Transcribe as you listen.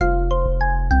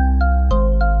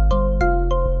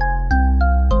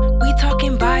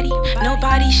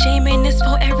shaming this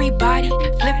for everybody.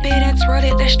 Flip it and twirl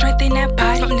it, that strength in that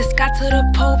body. From the sky to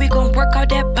the pole, we gon' work out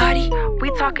that body.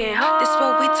 We talking hoe, this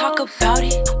what we talk about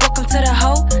it. Welcome to the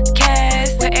hoe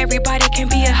cast, where everybody can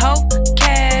be a hoe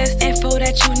cast. Info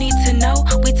that you need to know.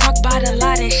 We talk about a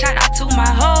lot and shout out to my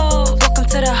hoes. Welcome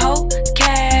to the hoe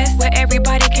cast, where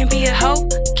everybody can be a hoe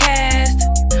cast.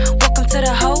 Welcome to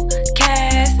the hoe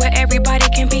cast, where everybody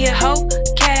can be a hoe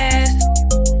cast.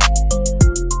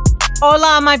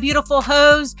 Hola, my beautiful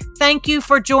hoes. Thank you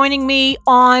for joining me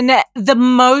on the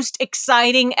most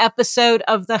exciting episode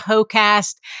of the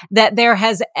HoCast that there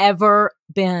has ever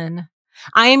been.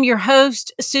 I am your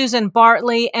host, Susan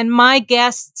Bartley, and my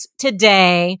guests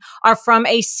today are from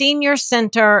a senior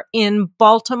center in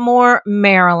Baltimore,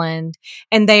 Maryland,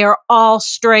 and they are all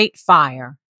straight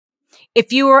fire.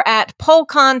 If you were at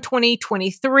PoleCon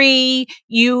 2023,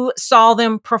 you saw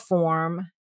them perform.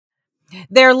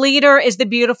 Their leader is the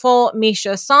beautiful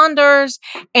Mica Saunders,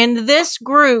 and this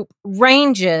group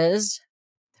ranges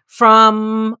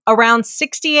from around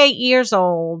 68 years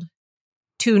old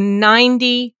to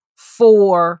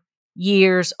 94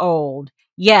 years old.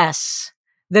 Yes,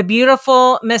 the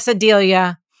beautiful Miss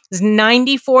Adelia is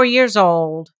 94 years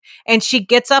old, and she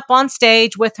gets up on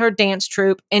stage with her dance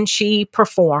troupe and she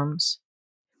performs.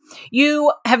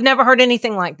 You have never heard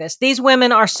anything like this. These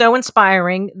women are so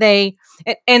inspiring.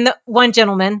 One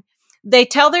gentleman, they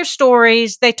tell their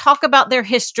stories, they talk about their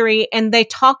history, and they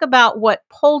talk about what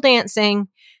pole dancing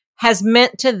has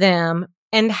meant to them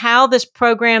and how this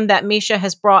program that Mica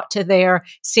has brought to their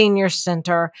senior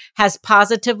center has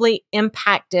positively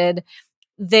impacted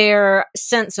their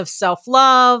sense of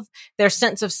self-love, their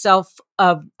sense of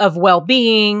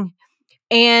well-being,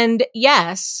 and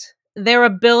yes, their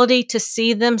ability to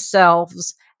see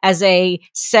themselves as a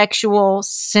sexual,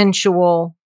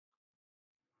 sensual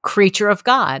creature of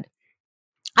God.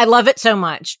 I love it so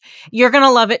much. You're going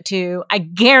to love it too. I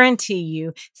guarantee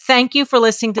you. Thank you for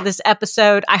listening to this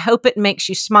episode. I hope it makes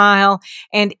you smile.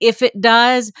 And if it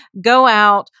does, go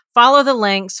out, follow the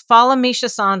links, follow Mica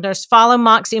Saunders, follow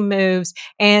Moxie Moves,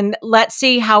 and let's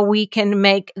see how we can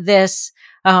make this,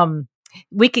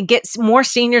 we can get more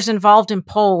seniors involved in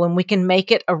pole and we can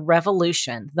make it a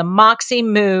revolution. The Moxie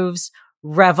Moves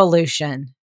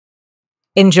revolution.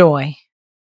 Enjoy.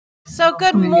 So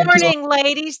good morning,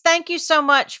 ladies. Thank you so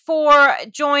much for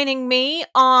joining me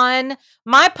on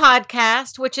my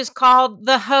podcast, which is called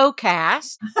the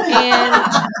HoCast.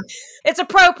 And it's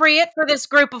appropriate for this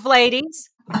group of ladies.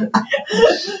 I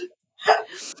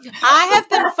have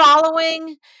been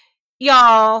following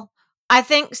y'all, I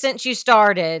think, since you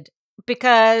started,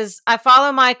 because I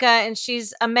follow Mica and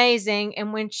she's amazing.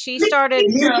 And when she started,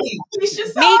 Mica,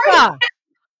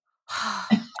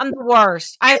 I'm the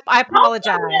worst. I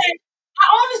apologize. I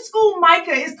own a school,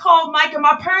 Mica. It's called Mica.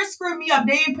 My parents screwed me up.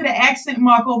 They didn't put an accent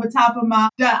mark over top of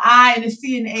the I and the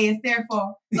C and the A. It's their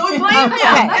fault. So we blame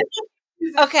them.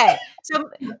 Okay. So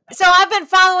I've been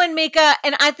following Mica,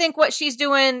 and I think what she's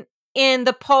doing in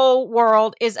the pole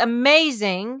world is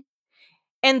amazing.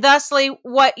 And thusly,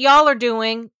 what y'all are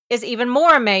doing is even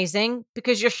more amazing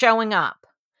because you're showing up.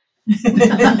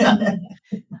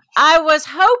 I was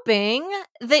hoping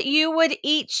that you would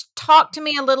each talk to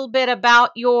me a little bit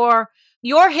about your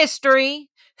history,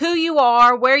 who you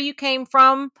are, where you came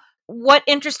from, what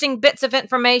interesting bits of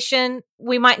information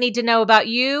we might need to know about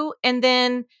you, and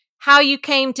then how you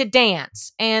came to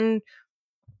dance and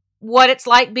what it's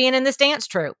like being in this dance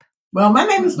troupe. Well, my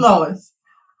name is Lois.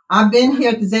 I've been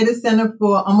here at the Zeta Center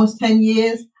for almost 10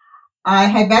 years. I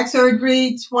had back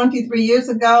surgery 23 years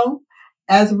ago.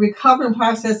 As a recovering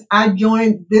process, I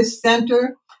joined this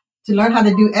center to learn how to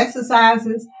do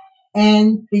exercises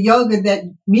and the yoga that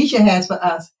Mica has for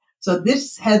us. So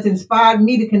this has inspired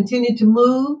me to continue to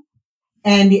move,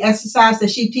 and the exercise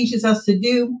that she teaches us to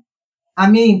do. I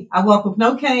mean, I walk with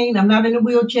no cane. I'm not in a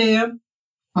wheelchair.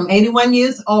 I'm 81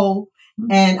 years old,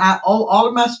 and I owe all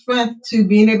of my strength to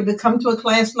being able to come to a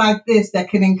class like this that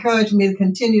can encourage me to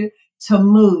continue to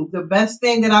move. The best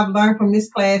thing that I've learned from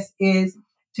this class is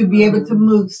to be able to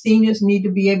move. Seniors need to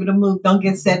be able to move. Don't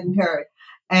get sedentary.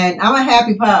 And I'm a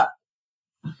happy pup.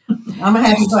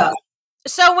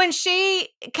 So when she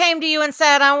came to you and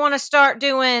said, I want to start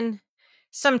doing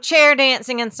some chair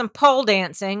dancing and some pole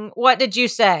dancing, what did you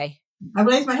say? I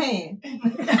raised my hand.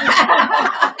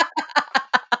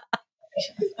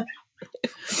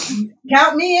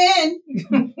 Count me in.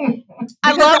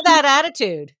 I love that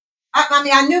attitude. I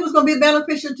mean, I knew it was going to be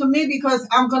beneficial to me because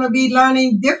I'm going to be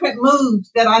learning different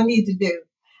moves that I need to do.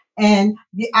 And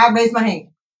I raised my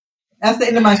hand. That's the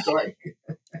end of my story.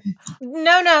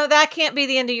 No, that can't be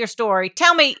the end of your story.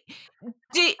 Tell me,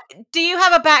 do you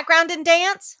have a background in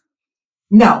dance?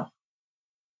 No.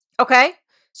 Okay.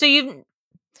 So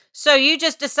you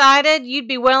just decided you'd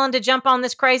be willing to jump on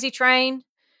this crazy train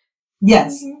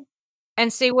Yes.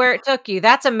 and see where it took you.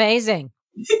 That's amazing.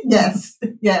 Yes.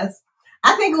 Yes.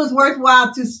 I think it was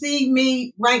worthwhile to see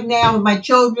me right now with my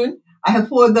children. I have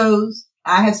 4 of those.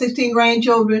 I have 16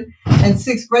 grandchildren and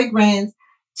 6 great grands,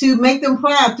 to make them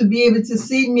proud to be able to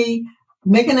see me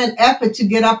making an effort to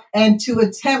get up and to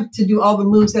attempt to do all the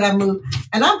moves that I move.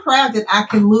 And I'm proud that I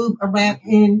can move around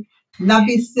and not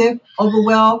be stiff,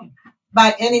 overwhelmed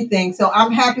by anything. So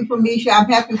I'm happy for Misha. I'm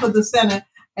happy for the center.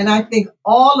 And I think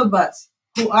all of us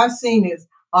who are seniors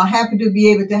are happy to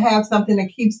be able to have something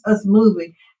that keeps us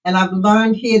moving. And I've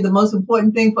learned here the most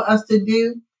important thing for us to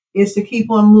do is to keep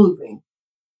on moving.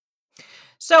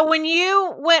 So when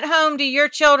you went home to your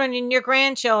children and your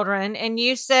grandchildren and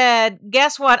you said,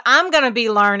 guess what? I'm going to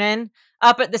be learning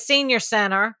up at the senior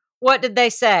center. What did they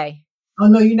say? Oh,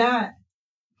 no, you're not.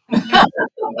 I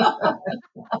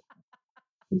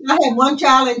have 1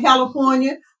 child in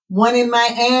California, 1 in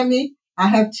Miami. I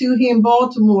have 2 here in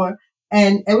Baltimore.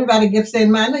 And everybody kept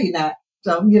saying, no, you're not.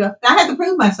 So, I had to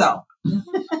prove myself.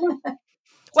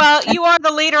 Well, you are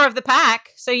the leader of the pack,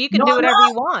 so you can do whatever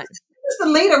you want. This is the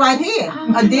leader right here,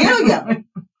 Adelia.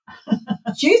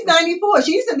 She's 94.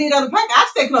 She's the leader of the pack. I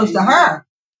stay close to her.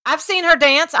 I've seen her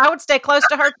dance. I would stay close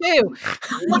to her too.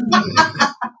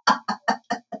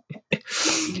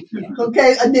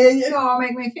 Okay, Adelia. You don't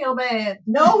make me feel bad.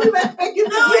 No, we make you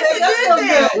feel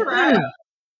good.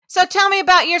 So tell me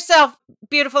about yourself,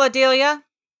 beautiful Adelia.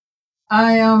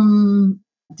 I am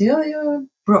Delia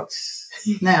Brooks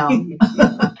now.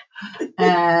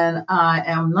 And I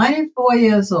am 94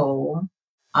 years old.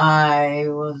 I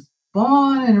was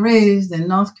born and raised in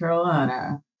North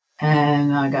Carolina.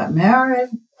 And I got married.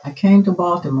 I came to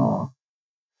Baltimore.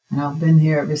 And I've been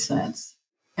here ever since.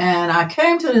 And I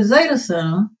came to the Zeta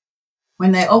Center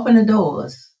when they opened the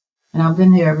doors. And I've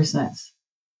been here ever since.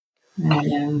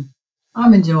 And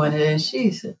I'm enjoying it. And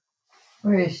she's,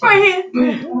 where is she? Right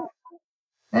here.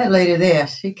 That lady there,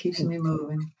 she keeps me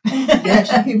moving. Yeah,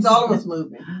 she keeps all of us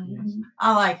moving.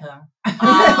 I like her.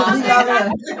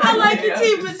 I like you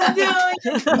too, Mr.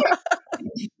 Dillon.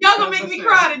 Y'all gonna make me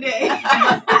cry today.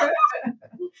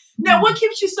 Now, what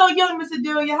keeps you so young, Mr.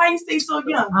 Delia? How you stay so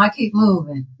young? I keep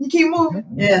moving. You keep moving?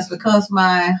 Yes, because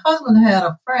my husband had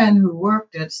a friend who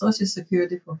worked at Social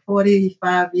Security for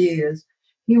 45 years.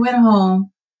 He went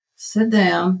home, sat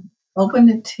down, opened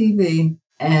the TV,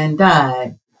 and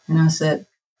died. And I said,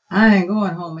 I ain't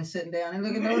going home and sitting down and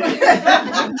looking at those.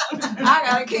 I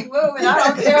gotta keep moving. I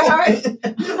don't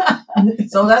care.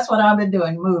 So that's what I've been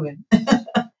doing, moving.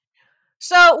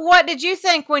 So what did you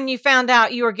think when you found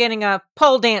out you were getting a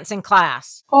pole dancing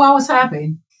class? Oh, I was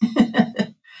happy.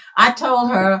 I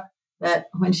told her that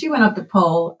when she went up the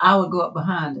pole, I would go up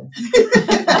behind her.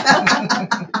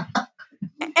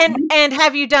 And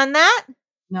have you done that?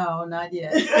 No, not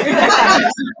yet.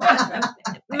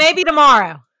 Maybe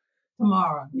tomorrow.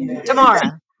 Tomorrow. Yeah.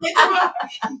 Tomorrow.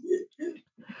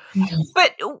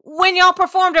 But when y'all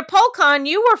performed at PoleCon,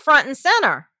 you were front and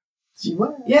center.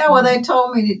 Yeah, well, they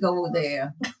told me to go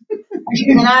there.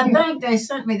 And I think they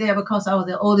sent me there because I was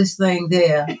the oldest thing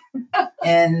there.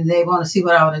 And they want to see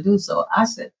what I want to do. So I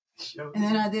said, and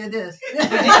then I did this.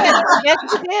 Yes,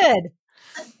 you did.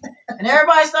 And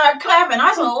everybody started clapping.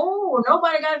 I said, oh,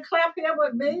 nobody got to clap here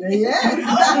but me. Yes.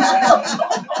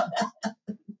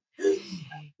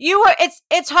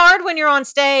 It's hard when you're on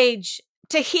stage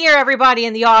to hear everybody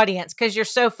in the audience because you're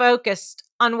so focused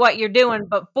on what you're doing.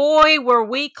 But boy, were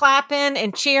we clapping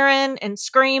and cheering and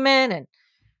screaming, and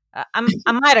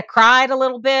I might have cried a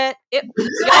little bit. Y'all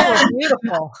were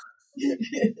beautiful.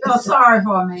 Feel sorry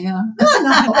for me, huh?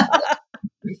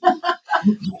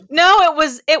 No,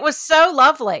 it was so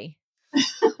lovely.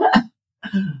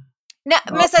 Now,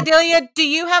 Miss Adelia, do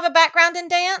you have a background in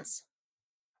dance?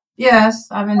 Yes,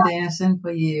 I've been dancing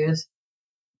for years.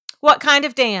 What kind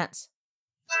of dance?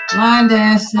 Line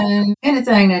dancing,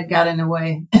 anything that got in the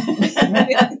way.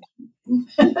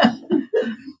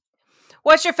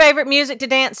 What's your favorite music to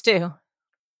dance to?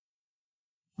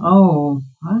 Oh,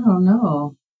 I don't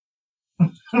know. I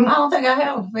don't think I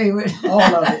have a favorite. All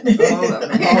of it. All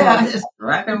of it. Yeah, just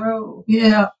rock and roll.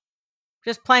 Yeah.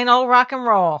 Just plain old rock and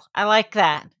roll. I like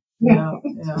that. Yeah.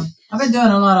 I've been doing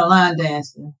a lot of line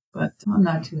dancing, but I'm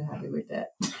not too happy with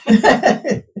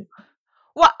that.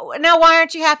 Now, why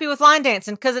aren't you happy with line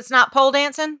dancing? Because it's not pole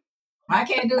dancing? I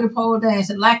can't do the pole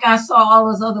dancing. Like I saw all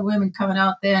those other women coming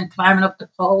out there and climbing up the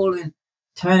pole and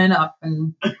turning up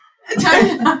and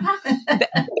turning up.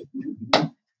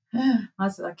 I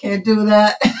said, I can't do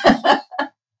that.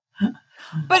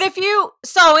 But if you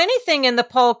saw anything in the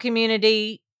pole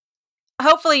community,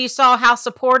 hopefully you saw how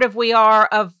supportive we are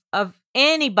of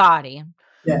anybody,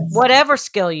 Yes. whatever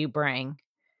skill you bring.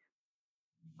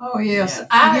 Oh yes.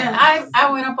 I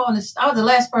went up on the. I was the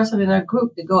last person in our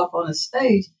group to go up on the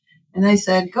stage, and they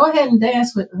said, "Go ahead and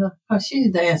dance with her. She's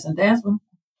dancing, dance with."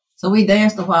 So we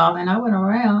danced a while, and I went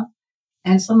around,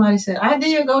 and somebody said, "I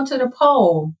did go to the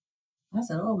pole." I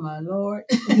said, "Oh my Lord,"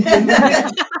 because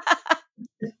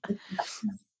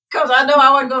I know I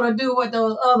wasn't going to do what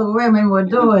those other women were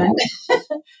doing.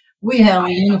 We had on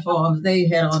uniforms; they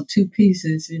had on two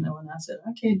pieces, and I said,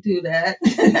 "I can't do that."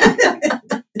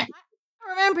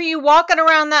 I remember you walking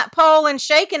around that pole and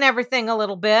shaking everything a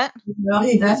little bit.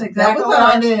 That's exactly what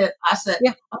I did. I said,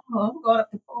 yeah. "Oh, I'm going up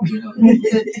the pole." I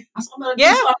said, "I'm going to do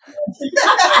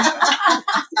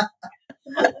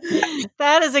something."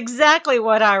 That is exactly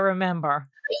what I remember.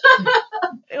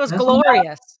 It was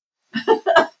glorious.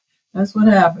 That's what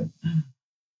happened.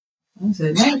 I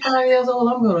said, 95 years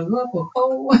old, I'm going to go up a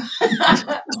pole.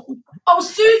 Oh,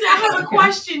 Susan, I have a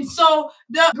question. So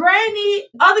the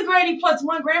other granny plus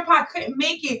one grandpa couldn't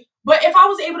make it, but if I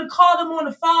was able to call them on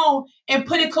the phone and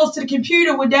put it close to the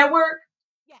computer, would that work?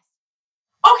 Yes.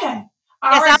 Okay.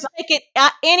 All right. I'll take it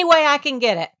any way I can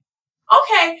get it.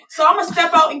 Okay. So I'm going to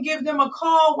step out and give them a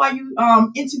call while you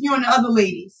interviewing the other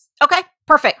ladies. Okay.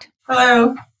 Perfect.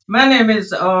 Hello. My name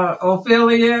is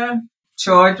Ophelia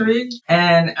Chaudhry,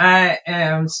 and I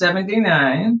am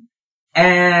 79.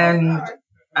 And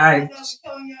I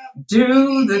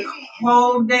do the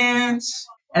pole dance,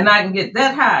 and I can get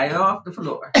that high off the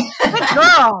floor. Good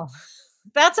girl.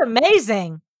 That's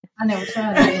amazing. I never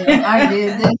tried it. I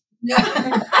did.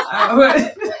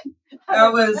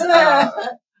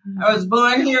 I was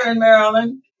born here in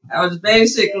Maryland. I was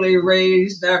basically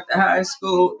raised after high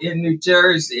school in New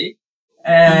Jersey.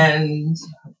 And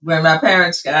when my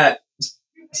parents got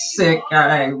sick,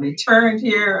 I returned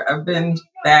here. I've been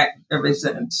back ever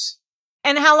since.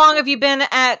 And how long have you been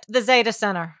at the Zeta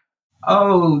Center?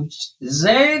 Oh,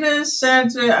 Zeta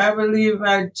Center, I believe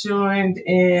I joined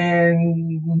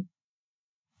in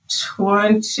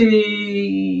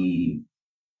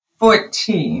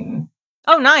 2014.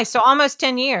 Oh, nice. So almost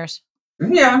 10 years.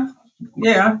 Yeah,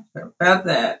 about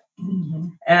that. Mm-hmm.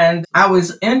 And I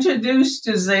was introduced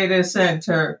to Zeta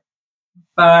Center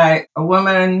by a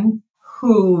woman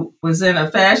who was in a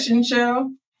fashion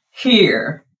show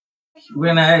here.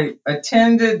 When I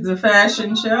attended the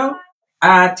fashion show,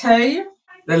 I tell you,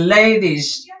 the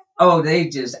ladies, they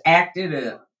just acted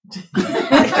up.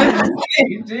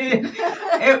 They did.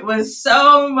 It was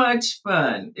so much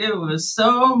fun. And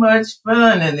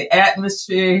the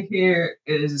atmosphere here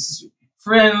is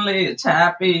friendly, it's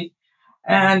happy.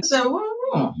 And so,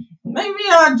 maybe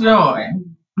I'll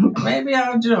join.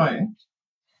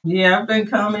 Yeah, I've been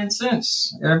coming ever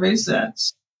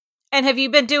since. And have you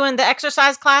been doing the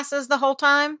exercise classes the whole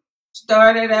time?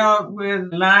 Started out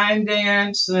with line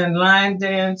dance and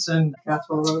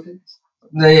gospel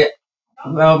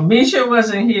aerobics. Misha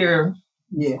wasn't here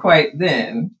quite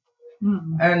then.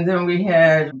 Mm-hmm. And then we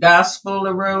had gospel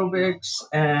aerobics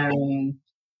and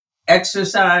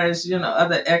exercise,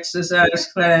 other exercise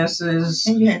classes.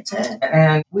 And you had tap.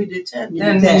 And we did tap.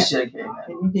 Then Misha came out.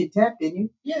 And you did tap, didn't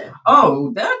you? Yeah.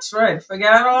 Oh, that's right.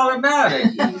 Forgot all about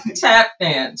it. Tap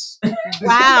dance.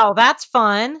 Wow, that's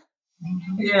fun.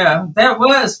 Yeah, that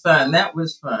was fun.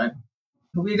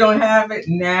 We don't have it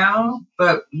now,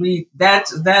 but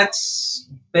that's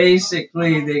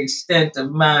basically the extent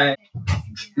of my,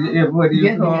 what do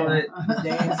you call it?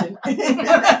 Dancing.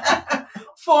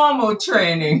 Formal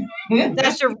training.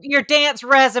 That's your dance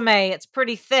resume. It's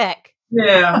pretty thick.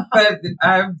 Yeah, but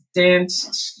I've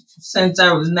danced since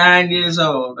I was 9 years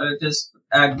old.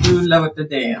 I do love to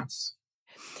dance.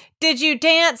 Did you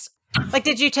dance? Like,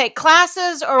 did you take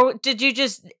classes, or did you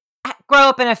just grow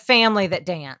up in a family that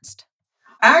danced?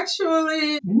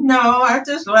 Actually, no, I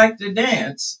just like to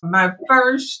dance. My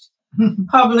first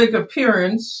public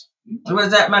appearance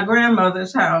was at my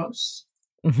grandmother's house.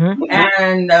 Mm-hmm.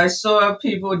 And I saw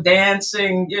people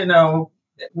dancing,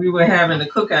 we were having a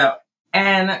cookout.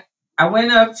 And I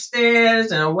went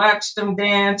upstairs and I watched them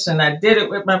dance, and I did it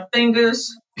with my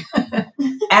fingers.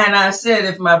 And I said,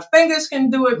 if my fingers can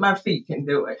do it, my feet can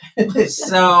do it.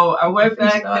 So I went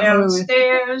back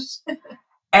downstairs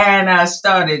and I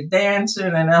started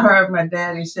dancing, and I heard my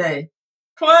daddy say,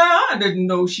 "Claire, I didn't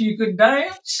know she could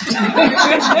dance."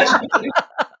 My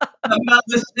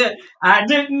mother said, "I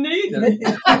didn't either."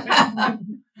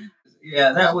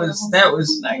 Yeah, that was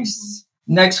nice.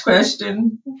 Next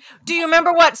question. Do you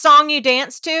remember what song you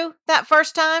danced to that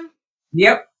first time?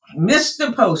 Yep.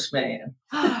 Mr. Postman.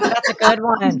 That's a good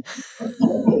one.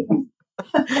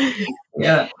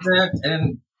 Yeah, that,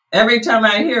 and every time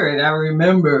I hear it, I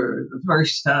remember the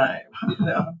first time.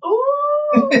 Ooh.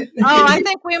 I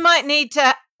think we might need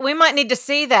to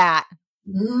see that.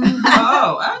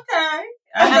 Oh, okay.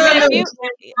 I mean, if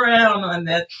you brown on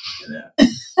that.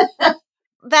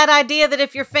 That idea that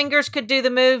if your fingers could do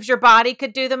the moves, your body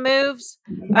could do the moves.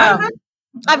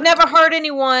 I've never heard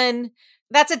anyone.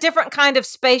 That's a different kind of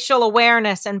spatial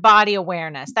awareness and body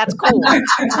awareness. That's cool.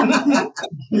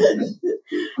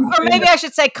 Or maybe I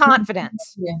should say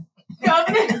confidence. Yeah.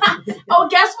 Oh,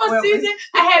 guess what, Susan?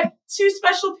 I have two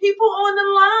special people on the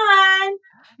line.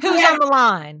 Who's on the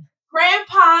line?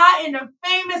 Grandpa and the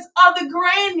famous other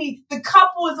granny. The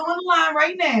couple is on the line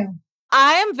right now.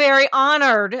 I am very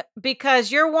honored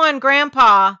because you're one,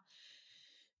 Grandpa.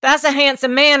 That's a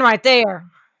handsome man right there.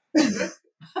 You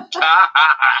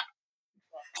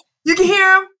can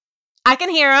hear him? I can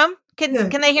hear him.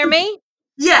 Can they hear me?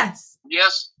 Yes.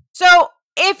 Yes. So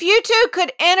if you two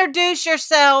could introduce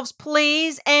yourselves,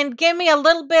 please, and give me a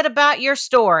little bit about your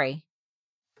story.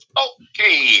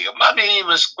 Okay, my name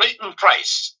is Clayton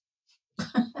Price.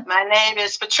 My name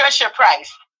is Patricia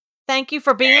Price. Thank you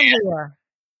for being here.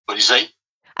 What do you say?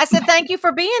 I said thank you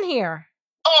for being here.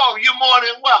 Oh, you're more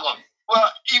than welcome. Well,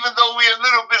 even though we're a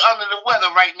little bit under the weather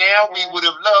right now, we would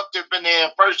have loved to have been there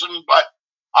in person, but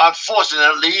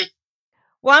unfortunately.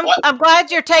 Well, I'm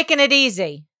glad you're taking it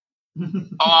easy.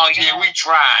 Oh, yeah, we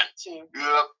trying.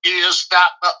 Ears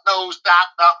stop up, nose stop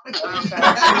up.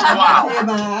 Wow.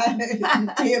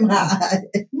 TMI.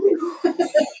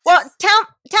 Well, tell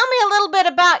me a little bit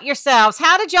about yourselves.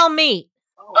 How did y'all meet?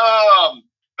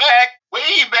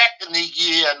 Way back in the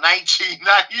year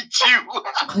 1992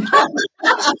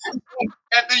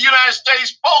 at the United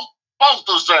States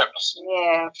Postal Service.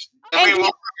 Yeah. And we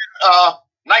were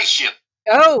night shift.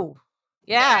 Oh,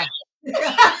 yeah.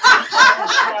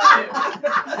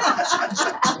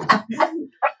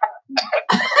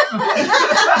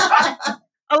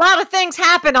 A lot of things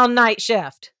happen on night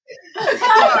shift.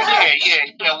 Yeah.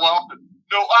 Well,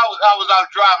 no, I was out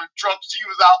driving the truck.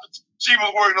 She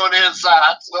was working on the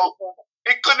inside, so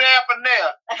it couldn't happen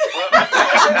there.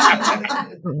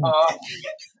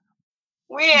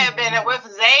 We have been with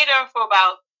Zeta for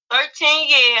about 13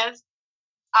 years.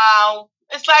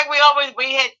 It's like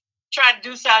we had tried to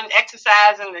do some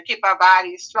exercising to keep our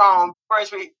bodies strong.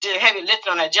 First, we did heavy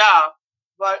lifting on a job,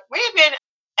 but we've been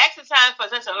exercising for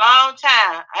such a long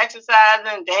time.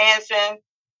 Exercising, dancing,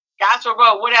 gospel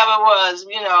road, whatever it was,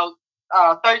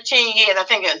 13 years, I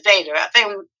think at Zeta. I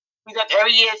think we done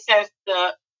every year since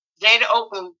the Zeta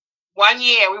opened. 1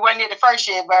 year, we weren't there the first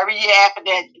year, but every year after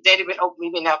that, Zeta been open,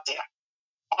 we've been up there.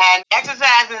 And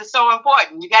exercising is so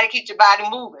important. You got to keep your body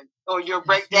moving or you'll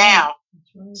break down.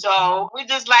 Right. So we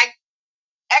just like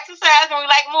exercising, we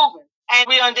like moving. And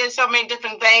we done did so many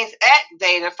different things at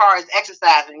Zeta as far as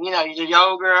exercising. You do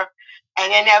yoga.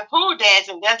 And then that pool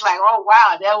dancing, that's like, oh,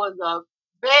 wow, that was a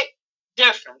big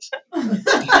difference.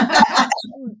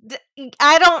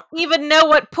 I don't even know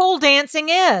what pool dancing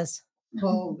is.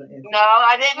 No,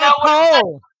 I didn't know what it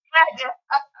was.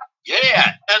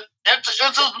 Yeah,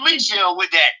 it's a mission with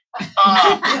that.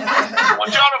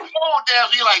 When y'all the pole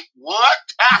dance, you're like, what?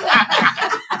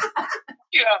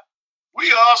 Yeah,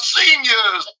 we are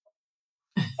seniors.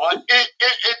 But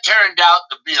it turned out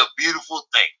to be a beautiful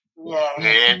thing.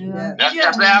 Yeah. And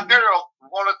that's our girl. We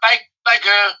want to thank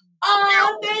her.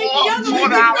 Oh, thank you.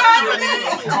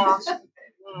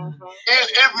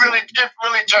 It really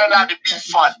turned out to be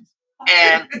fun.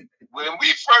 And when we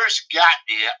first got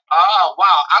there, oh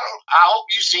wow! I hope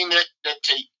you seen that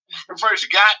tape. We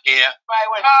first got there, right?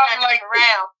 When like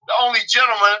around the only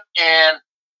gentleman, and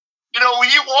when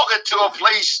you walk into a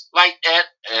place like that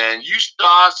and you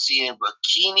start seeing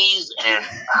bikinis and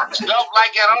stuff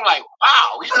like that, I'm like,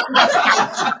 wow!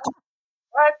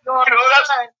 What's going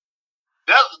on?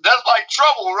 That's like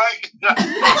trouble, right?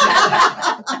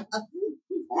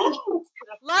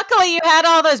 Luckily, you had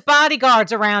all those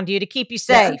bodyguards around you to keep you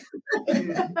safe.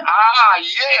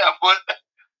 Yeah, but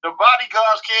the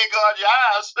bodyguards can't guard your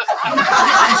eyes.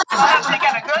 They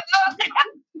got a good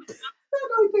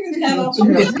look.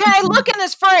 Okay, looking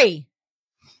is free.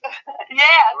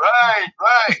 Yeah. Right.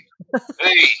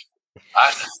 Hey,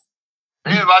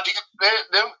 they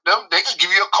can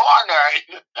give you a car now.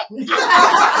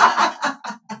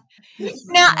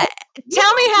 Now,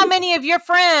 tell me how many of your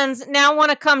friends now want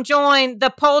to come join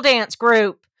the pole dance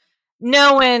group,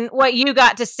 knowing what you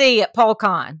got to see at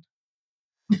PoleCon.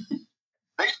 They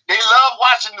love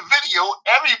watching the video.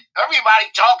 Everybody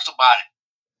talks about it,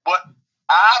 but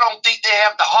I don't think they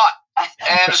have the heart.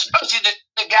 And especially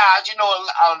the guys, a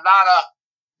lot of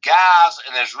guys,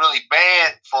 and it's really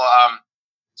bad for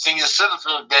senior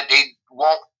citizens that they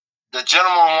won't the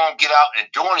gentleman won't get out and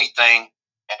do anything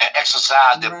and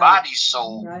exercise their bodies,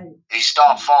 so they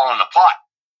start falling apart.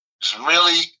 It's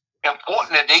really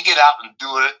important that they get out and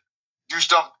do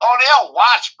stuff. Oh, they'll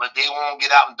watch, but they won't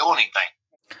get out and do anything.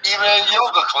 Even in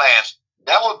yoga class,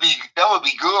 that would be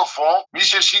good for them.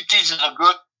 Misha, she teaches a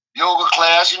good yoga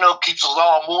class. Keeps us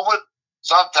all moving.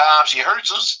 Sometimes she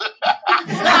hurts us.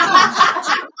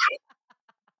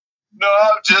 No,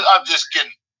 I'm just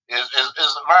kidding.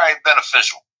 It's very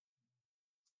beneficial.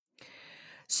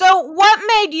 So, what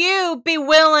made you be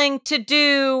willing to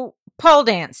do pole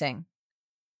dancing?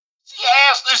 She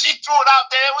asked and she threw it out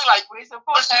there. We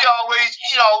support she always,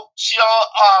 she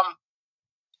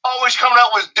always coming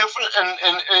up with different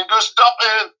and good stuff.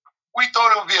 And we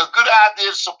thought it would be a good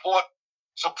idea to support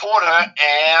her.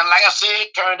 And like I said,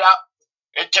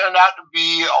 it turned out to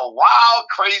be a wild,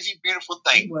 crazy, beautiful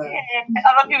thing. Wow. Yeah,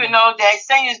 other people know that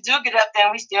seniors do get up there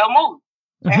and we still move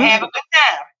and have a good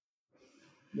time.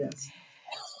 Yes.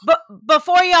 But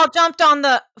before y'all jumped on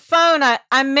the phone,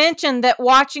 I mentioned that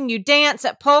watching you dance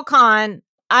at PoleCon,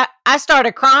 I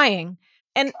started crying.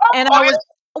 And I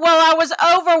was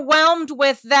overwhelmed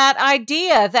with that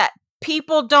idea that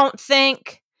people don't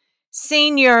think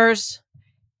seniors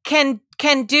can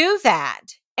do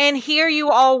that. And here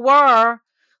you all were,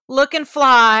 looking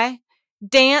fly,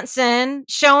 dancing,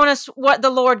 showing us what the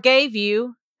Lord gave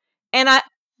you. And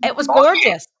it was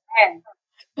gorgeous.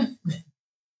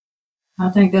 I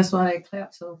think that's why they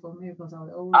clapped so for me, because I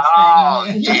was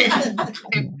always saying,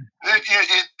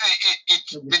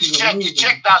 you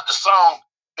checked out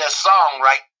that song,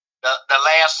 right? The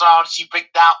last song she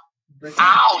picked out.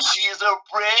 Ow, she's a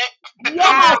brick.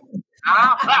 Yes.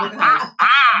 Yeah.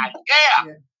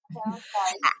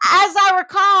 As I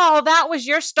recall, that was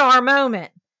your star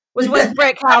moment, was when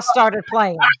Brickhouse started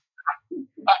playing.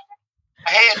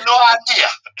 I had no idea.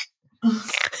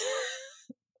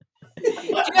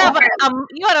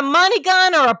 You had a money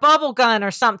gun or a bubble gun or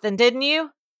something, didn't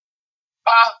you?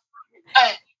 I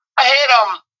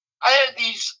had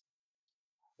these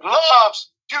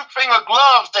gloves, 2-finger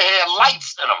gloves that had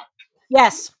lights in them.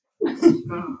 Yes. I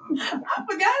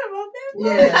forgot about that.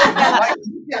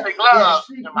 Yeah, the gloves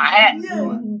in my hat.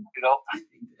 Yeah.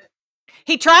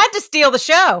 He tried to steal the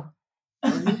show.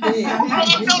 Not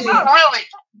really.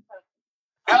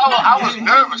 I was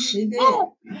nervous.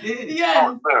 Yeah. I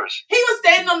was nervous. He was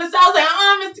standing on the side. I was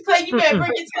like, Mr. Clay, you better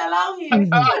bring your tail out here.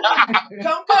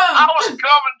 Come. I was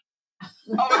coming. I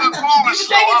was moving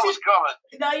slow. I was coming.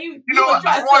 No, you try to I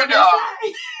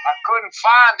couldn't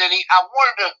find any. I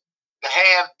wanted to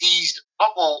have these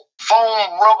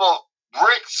foam rubber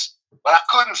bricks, but I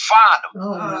couldn't find them.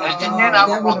 And then I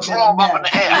was going to throw them up in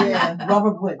the air. Yeah,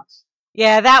 rubber bricks.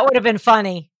 Yeah, that would have been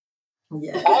funny.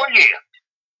 Yeah. Oh, yeah.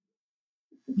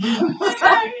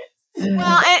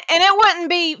 Well, and it wouldn't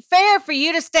be fair for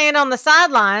you to stand on the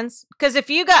sidelines, because if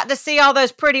you got to see all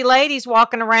those pretty ladies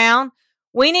walking around,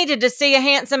 we needed to see a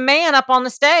handsome man up on the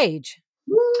stage.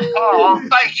 Oh,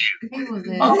 thank you. He was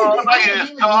there. Thank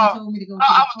you. I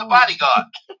was the bodyguard.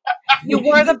 You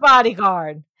were the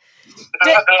bodyguard.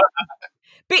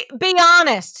 Be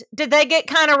honest. Did they get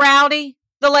kind of rowdy,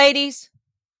 the ladies?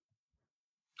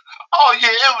 Oh, yeah,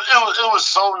 it was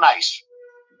so nice.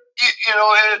 It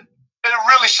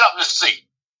really something to see.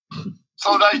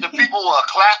 So the people were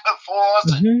clapping for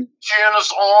us and cheering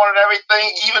us on and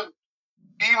everything. Even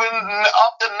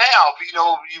up to now,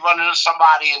 you run into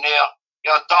somebody and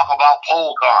they'll talk about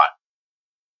PoleCon.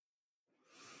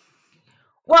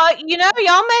 Well,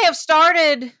 y'all may have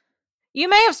started. You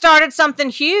may have started something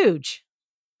huge.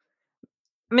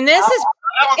 I mean, that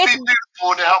would be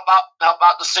beautiful to help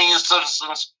out the senior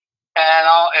citizens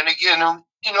and again, to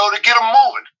get them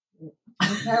moving.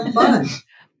 Have fun.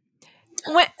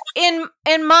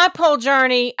 In my pole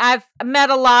journey, I've met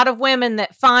a lot of women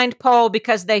that find pole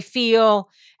because they feel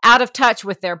out of touch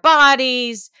with their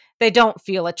bodies. They don't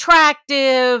feel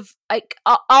attractive, like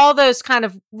all those kind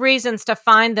of reasons to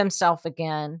find themselves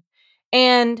again.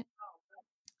 And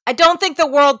I don't think the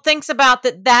world thinks about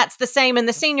that. That's the same in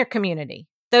the senior community.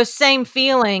 Those same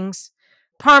feelings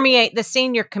permeate the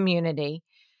senior community.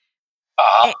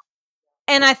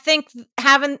 And I think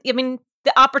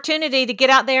the opportunity to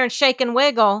get out there and shake and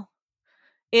wiggle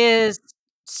is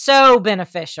so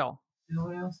beneficial. You know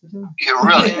what else to do? You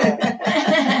really.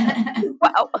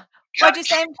 What'd you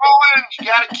say? You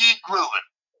got to keep grooving.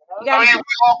 We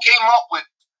all came up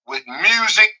with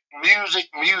music, and we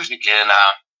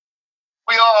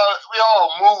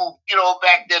all moved.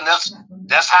 Back then,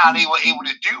 that's how they were able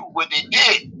to do what they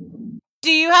did.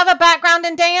 Do you have a background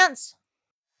in dance?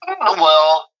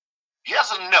 Well,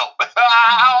 yes and no.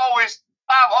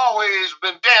 I've always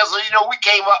been dancing. We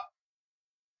came up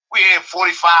We had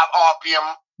 45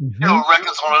 RPM,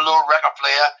 records on a little record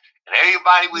player, and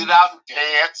everybody was out and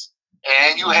dance.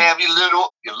 And you have your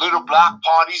little block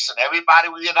parties, and everybody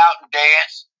would get out and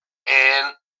dance.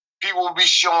 And people would be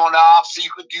showing off, see who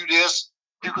could do this,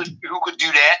 who could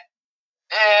do that.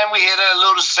 And we had a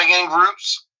little singing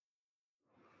groups.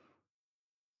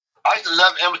 I used to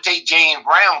love to imitate James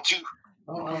Brown too.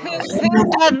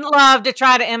 Who doesn't love to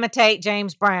try to imitate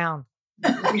James Brown?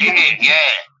 Yeah.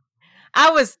 I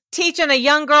was teaching a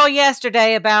young girl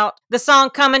yesterday about the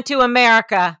song Coming to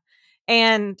America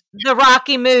and the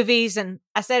Rocky movies. And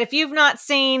I said, if you've not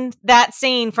seen that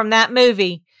scene from that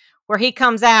movie where he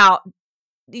comes out,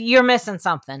 you're missing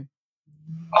something.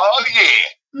 Oh,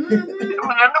 yeah. Coming to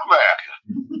America.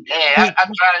 Yeah, I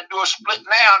try to do a split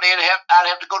now, then I'd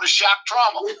have to go to shock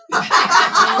trauma.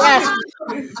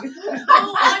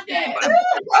 Yes.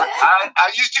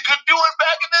 I used to do it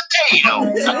back in the day, though.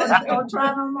 Don't try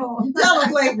no more.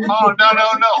 Oh, no.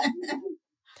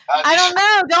 I don't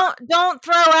know. Don't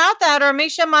throw out that, or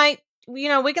Misha might,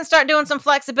 we can start doing some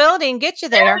flexibility and get you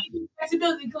there.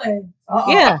 Flexibility class.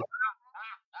 Yeah.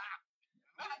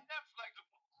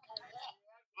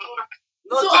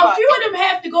 So a few of them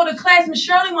have to go to class. Miss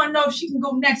Shirley want to know if she can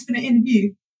go next for the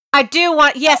interview. I do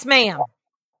want, yes, ma'am.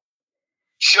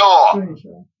 Sure.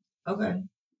 Okay.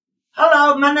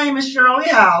 Hello, my name is Shirley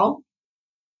Howell.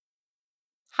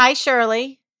 Hi,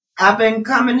 Shirley. I've been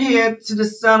coming here to the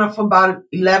center for about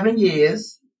 11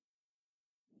 years.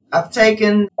 I've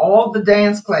taken all the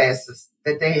dance classes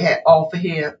that they had offer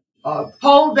here.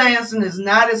 Pole dancing is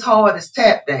not as hard as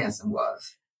tap dancing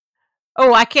was.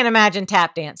 Oh, I can't imagine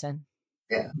tap dancing.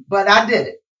 Yeah, but I did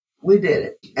it. We did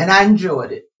it, and I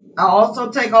enjoyed it. I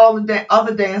also take all the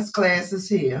other dance classes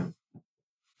here.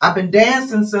 I've been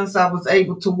dancing since I was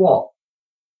able to walk.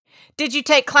 Did you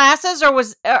take classes,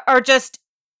 or just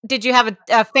did you have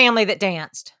a family that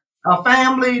danced? A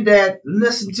family that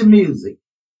listened to music.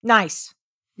 Nice.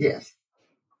 Yes.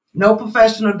 No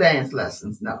professional dance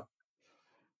lessons, no.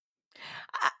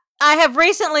 I have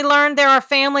recently learned there are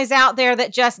families out there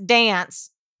that just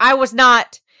dance. I was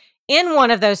not in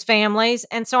one of those families,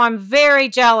 and so I'm very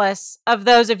jealous of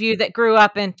those of you that grew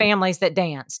up in families that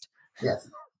danced. Yes.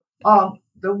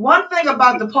 The one thing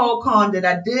about the PoleCon that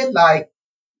I did like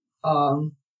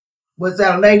was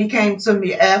that a lady came to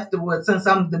me afterwards, since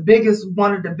I'm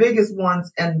one of the biggest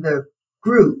ones in the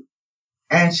group,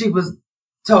 and she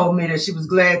told me that she was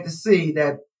glad to see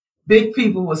that big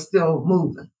people were still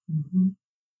moving. Mm-hmm.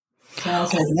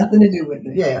 Sounds has nothing to do with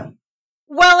it. Yeah.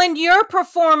 Well, and your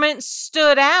performance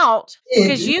stood out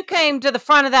because you came to the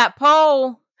front of that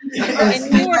pole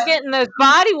and you were getting those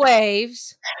body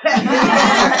waves.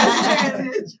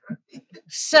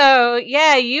 So,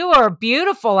 yeah, you are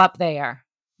beautiful up there.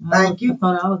 Thank you. I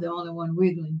thought I was the only one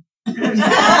wiggling.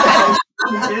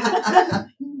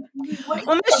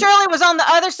 Well, Miss Shirley was on the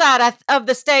other side of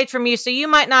the stage from you, so you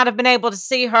might not have been able to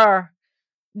see her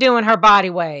doing her body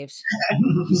waves.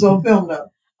 It's on film,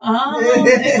 though.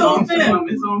 It's on film.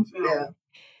 It's on film. Yeah.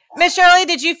 Miss Shirley,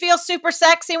 did you feel super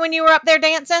sexy when you were up there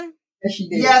dancing? Yes, she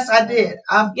did. Yes, I did.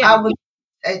 I was.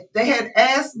 They had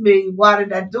asked me why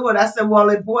did I do it. I said, well,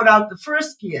 it brought out the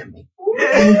frisky in me.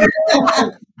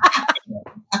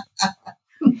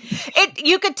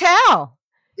 You could tell.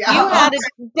 Yeah. You had a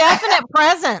definite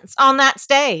presence on that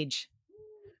stage.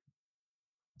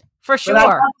 For sure. But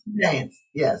I love to dance,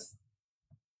 yes.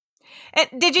 And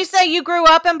did you say you grew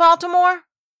up in Baltimore?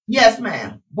 Yes,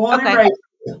 ma'am. Born and raised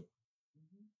here.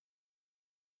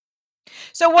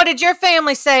 So what did your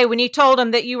family say when you told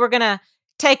them that you were going to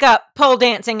take up pole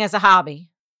dancing as a hobby?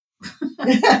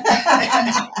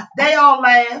 They all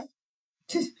laughed.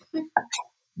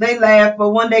 They laughed, but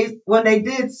when they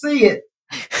did see it,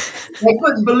 they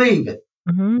couldn't believe it.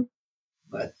 Mm-hmm.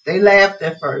 But they laughed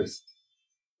at first.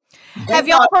 Have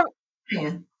y'all?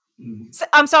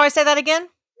 I'm sorry. Say that again.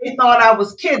 They thought I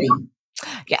was kidding.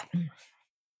 Yeah.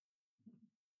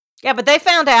 Yeah, but they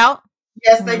found out.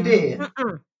 Yes, they did.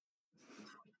 Mm-mm.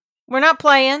 We're not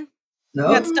playing. No,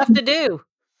 We got stuff to do.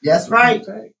 That's right.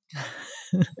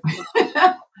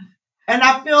 And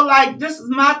I feel like this is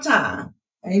my time.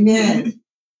 Amen.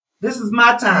 This is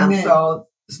my time, Amen. So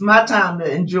it's my time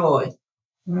to enjoy.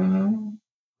 Mm-hmm.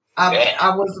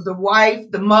 I was the wife,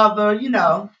 the mother,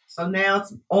 so now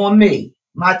it's on me,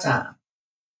 my time.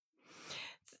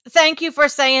 Thank you for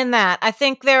saying that. I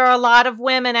think there are a lot of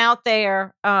women out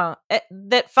there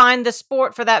that find the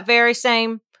sport for that very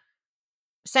same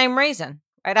reason.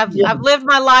 Right? I've lived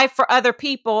my life for other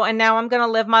people, and now I'm going to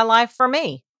live my life for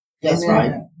me. That's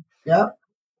right. Yep.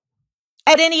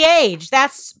 At any age,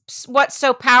 that's what's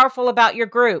so powerful about your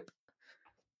group.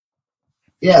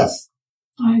 Yes.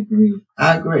 I agree.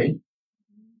 I agree.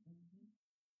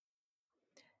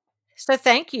 So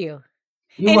thank you.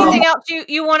 You're Anything welcome. else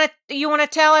you want to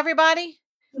tell everybody?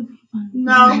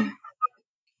 No.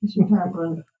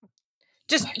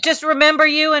 Just remember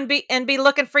you and be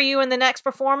looking for you in the next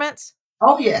performance.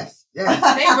 Oh yes. Yes.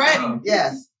 Stay ready.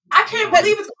 Yes. I can't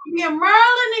believe it's going to be in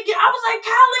Maryland again. I was like,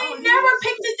 Colleen never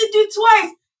picked it to do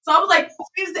twice. So I was like, as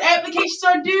soon as the applications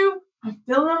are due, I'm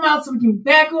filling them out so we can be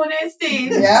back on that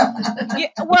stage. Yeah.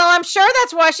 Well, I'm sure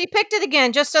that's why she picked it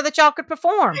again, just so that y'all could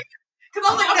perform. Because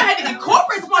I was like, I'm going to have to get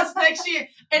corporate sponsors next year.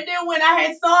 And then when I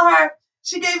had saw her,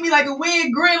 she gave me like a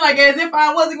weird grin, like as if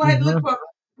I wasn't going to have to look for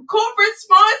corporate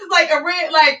sponsors, like a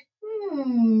red, like,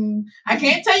 I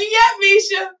can't tell you yet,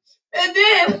 Misha. And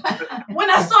then when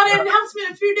I saw that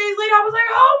announcement a few days later, I was like,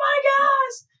 oh my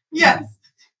gosh. Yes.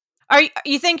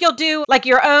 You think you'll do like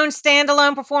your own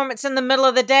standalone performance in the middle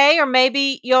of the day, or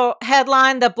maybe you'll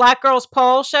headline the Black Girls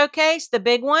Pole Showcase, the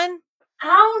big one? I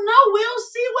don't know. We'll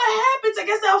see what happens. I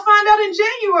guess I'll find out in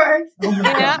January.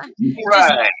 Yeah.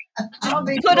 Right.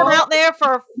 Just put them out there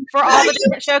for all the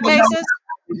different showcases.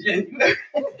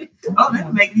 Oh,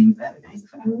 that'll make it even better.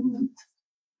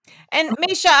 And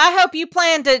Misha, I hope you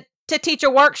plan to teach a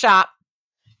workshop.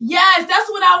 Yes, that's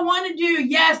what I want to do.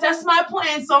 Yes, that's my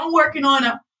plan. So I'm working on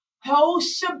a whole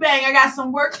shebang. I got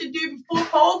some work to do before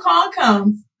PoleCon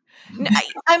comes.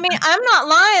 I mean, I'm not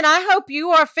lying. I hope you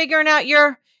are figuring out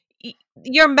your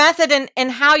method and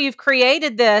how you've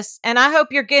created this. And I hope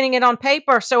you're getting it on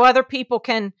paper so other people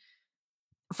can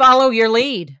follow your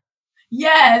lead.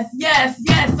 Yes.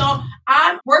 So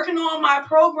I'm working on my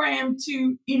program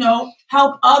to,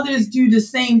 help others do the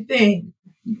same thing.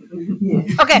 Yeah.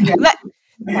 Okay.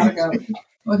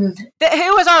 What is it?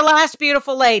 Who was our last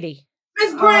beautiful lady?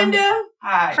 Miss Brenda.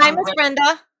 Hi. Hi, Miss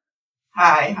Brenda.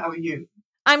 Hi, how are you?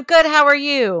 I'm good. How are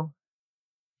you?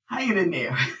 Hanging in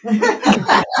there.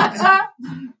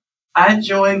 I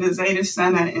joined the Zeta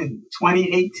Center in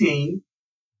 2018,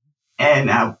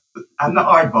 and I'm the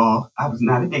oddball. I was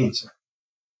not a dancer.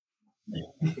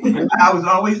 I was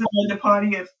always at the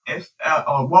party if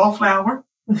a wallflower.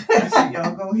 I said,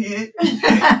 y'all go ahead.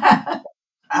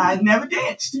 I never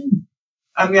danced.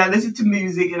 I mean, I listened to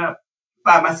music and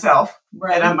by myself,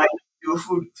 and I might do a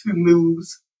few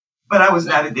moves, but I was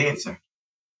not a dancer.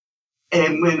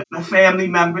 And when my family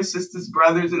members, sisters,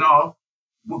 brothers, and all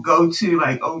would go to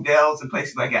like Odell's and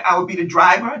places like that, I would be the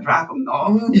driver. I'd drop them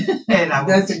off, and I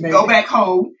would go back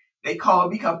home. They call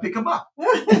me, come pick them up.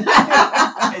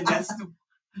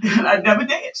 And I never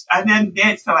danced. I didn't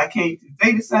dance till I came to the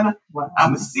Zeta Center. Wow.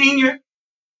 I'm a senior,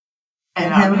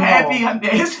 and I'm happy I'm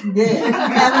dancing. Yeah.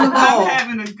 I'm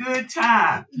having a good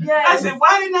time. Yes. I said,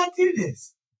 why didn't I do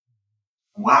this?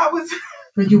 Why was...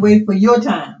 Because you wait for your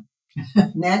time.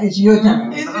 Now it's your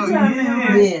time. It's your time.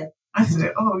 Yeah. I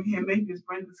said, maybe Miss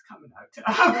Brenda's coming out.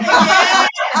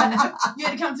 You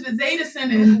had to come to the Zeta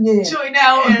Center and join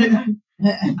out. And,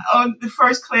 the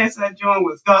first class I joined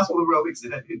was gospel aerobics,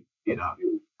 and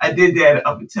I did that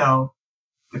up until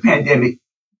the pandemic.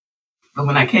 But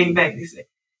when I came back, they said,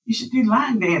 you should do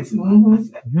line dancing. I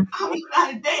said, I don't even know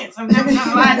how to dance. I've never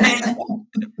done line dancing.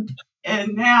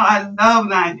 And now I love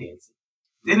line dancing.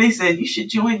 Then they said, you should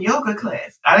join yoga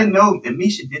class. I didn't know that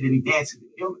Misha did any dancing in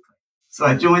yoga class. So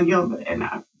I joined yoga, and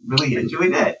I really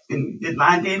enjoyed that. And did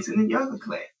line dancing in yoga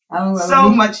class.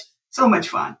 So much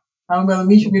fun. I don't know whether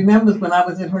Misha remembers when I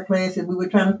was in her class and we were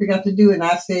trying to figure out to do it. And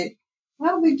I said, why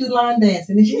don't we do line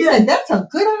dancing? And she said, that's a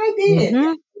good idea.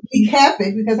 Mm-hmm. We kept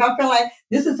it because I felt like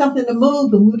this is something to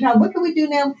move. And we were talking, what can we do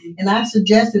now? And I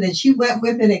suggested, and she went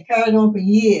with it and carried on for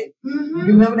years. Mm-hmm.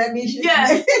 Remember that, Misha?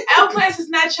 Yes. Our class is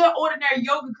not your ordinary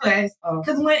yoga class.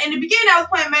 Because when in the beginning I was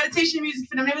playing meditation music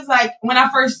for them, it was like, when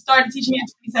I first started teaching in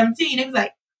 2017, it was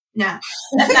like, nah,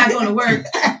 that's not going to work.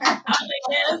 I was like,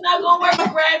 yeah, that's not going to work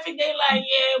with graphic. They like,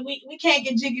 yeah, we can't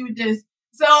get jiggy with this.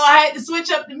 So I had to switch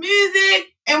up the music,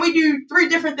 and we do 3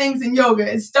 different things in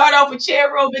yoga. It start off with chair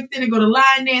aerobics, then it go to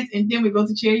line dance, and then we go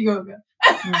to chair yoga.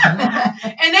 Mm-hmm.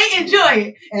 And they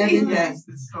enjoy it.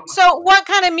 So what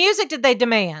kind of music did they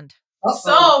demand?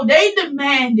 So they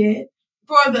demanded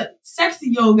for the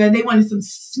sexy yoga, they wanted some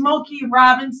Smokey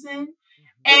Robinson,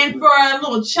 and for a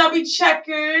little chubby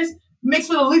checkers, mixed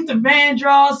with a Luther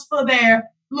Vandross for their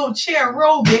little chair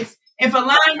aerobics. And for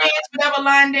line dance, whatever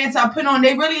line dance I put on,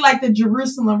 they really like the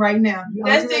Jerusalem right now.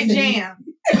 That's their jam.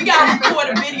 We got to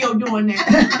record a video doing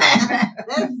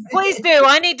that. Please do.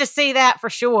 I need to see that for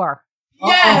sure.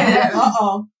 Yeah.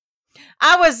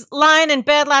 I was lying in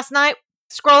bed last night,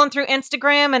 scrolling through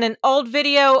Instagram, and an old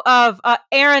video of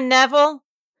Aaron Neville.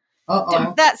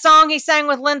 That song he sang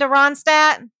with Linda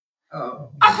Ronstadt. I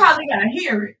probably got to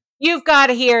hear it. You've got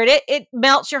to hear it. It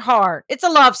melts your heart. It's a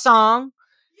love song,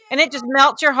 and it just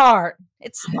melts your heart.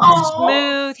 It's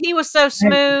smooth. He was so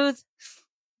smooth.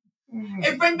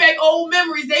 It bring back old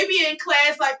memories. They be in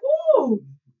class like, ooh,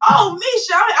 oh,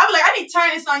 Misha. I be like, I need to turn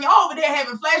this on. Y'all over there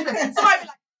having flashbacks. Somebody be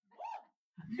like,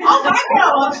 oh my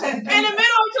God. In the middle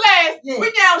of class,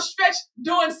 we now stretched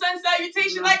doing sun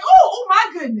salutation like, oh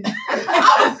my goodness.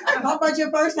 How about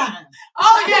your first time?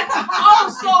 Oh, yeah. Oh,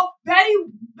 so Betty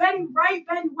White.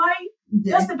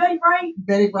 Yeah. That's the Betty White?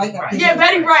 Betty White. Yeah,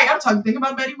 Betty White. I'm thinking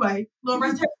about Betty White. Little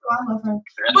Red Texas, I love her.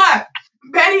 But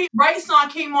Betty White's song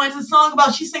came on. It's a song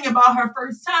about, she's singing about her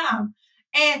first time.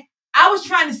 And I was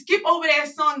trying to skip over that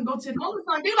song and go to the other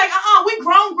song. They were like, we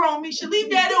grown. We should leave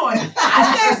that on.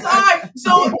 I said, sorry.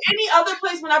 So any other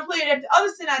place when I play it at the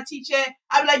other center I teach at,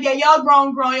 I'd be like, yeah, y'all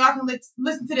grown. Y'all can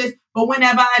listen to this. But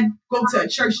whenever I go to a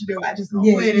church to do it, I just don't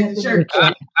play it at the church.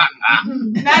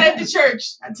 Not at the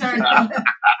church. I turn it on.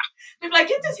 They'd be like,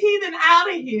 get this heathen out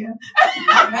of here.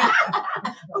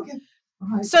 Okay.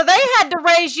 Right. So they had to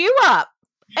raise you up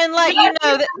and let you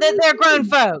know that they're grown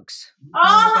folks.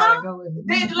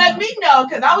 They let me know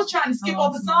because I was trying to skip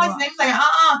over songs and they was like,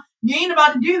 you ain't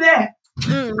about to do that.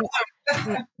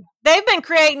 They've been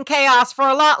creating chaos for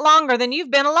a lot longer than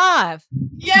you've been alive.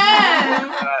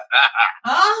 Yes.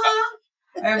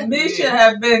 And Misha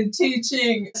had been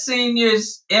teaching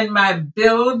seniors in my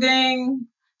building.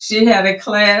 She had a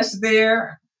class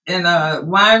there in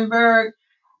Weinberg,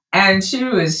 and she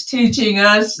was teaching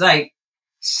us like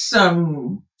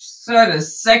some sort of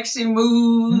sexy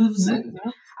moves. And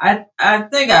I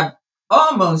think I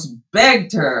almost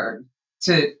begged her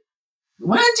to,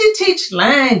 why don't you teach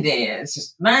line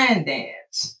dance?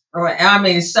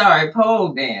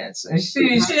 Pole dance. And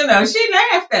she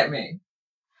laughed at me.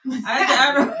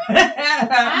 I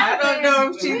don't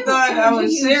know if she thought I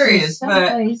was serious,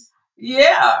 but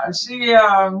yeah, she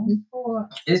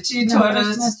taught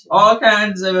us all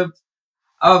kinds of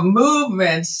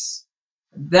movements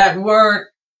that weren't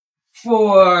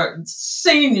for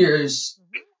seniors,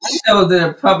 so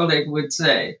the public would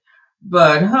say.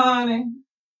 But honey,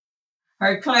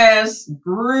 her class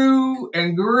grew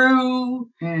and grew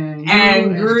and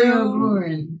grew.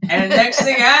 And next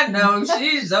thing I know,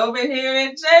 she's over here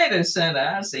in Jada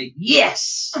Center. I say,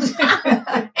 yes. And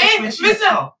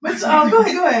go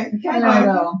ahead.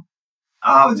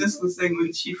 I was just going to say,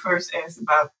 when she first asked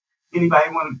about anybody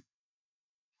want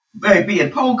to be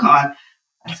at PoleCon,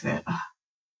 I said,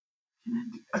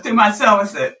 to myself, I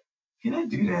said, can I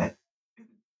do that?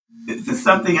 Is this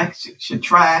something I should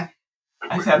try?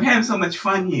 I said, I'm having so much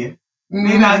fun here.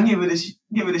 Maybe I'll give it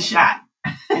a shot.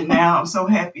 And now I'm so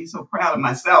happy, so proud of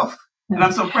myself. And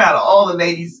I'm so proud of all the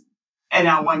ladies and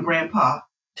our one grandpa.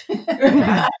 And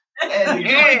the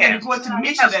joy that it brought to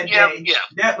Misha that day,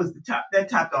 that was the top. That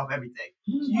topped off everything.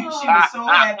 She was so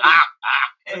happy.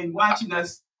 And watching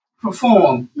us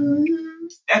perform,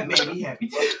 that made me happy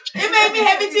too. It made me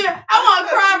happy too. I want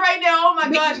to cry right now. Oh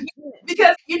my gosh.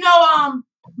 Because,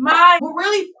 what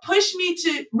really pushed me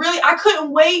to I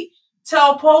couldn't wait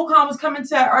till PoleCon was coming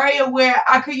to an area where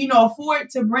I could, afford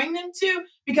to bring them to,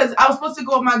 because I was supposed to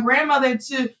go with my grandmother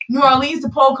to New Orleans to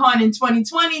PoleCon in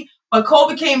 2020, but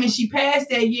COVID came and she passed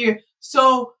that year.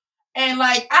 So, and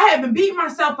I had been beating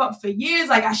myself up for years.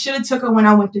 I should have took her when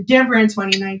I went to Denver in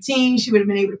 2019. She would have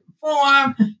been able to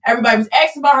perform. Everybody was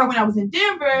asking about her when I was in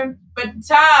Denver. But at the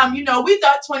time, we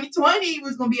thought 2020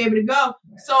 was going to be able to go.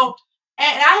 So,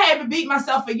 and I had been beating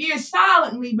myself for years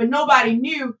silently, but nobody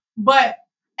knew. But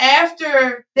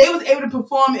after they was able to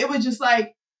perform, it was just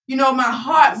my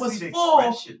heart was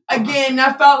full again.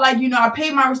 I felt like, I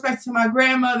paid my respects to my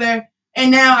grandmother,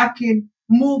 and now I can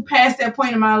move past that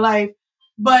point in my life.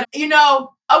 But,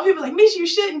 other people like, Misha, you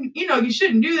shouldn't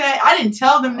do that. I didn't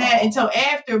tell them that until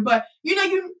after. But, you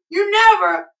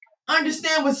never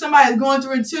understand what somebody is going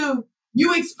through until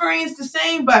you experience the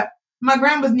same. But my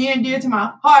grandma's near and dear to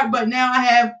my heart. But now I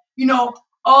have,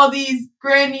 all these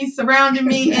grannies surrounding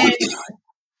me. And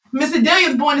Miss Adelia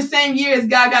was born the same year as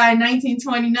Gaga in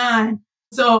 1929.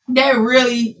 So that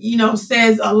really,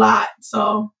 says a lot.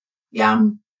 So, yeah,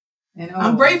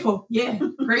 I'm grateful. Yeah,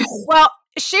 grateful. Well,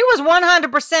 she was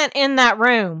 100% in that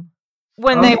room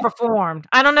when they performed.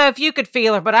 I don't know if you could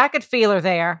feel her, but I could feel her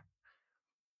there.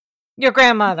 Your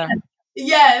grandmother.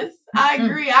 Yes, I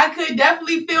agree. I could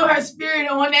definitely feel her spirit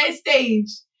on that stage.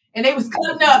 And they was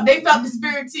cutting up. They felt the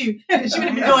spirit too. She would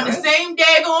have been doing the same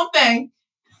daggone thing.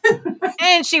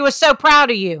 And she was so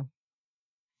proud of you.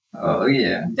 Oh,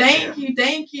 yeah. Thank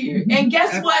you. And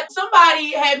guess what?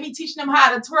 Somebody had me teaching them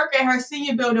how to twerk at her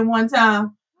senior building one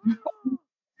time.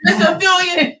 Miss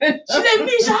Ophelia, she said,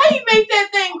 Misha, how you make that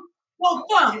thing Well,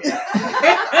 fun.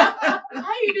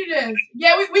 How you do this?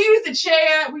 Yeah, we use the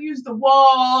chair, we use the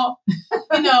wall,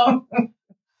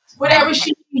 whatever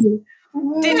she needed.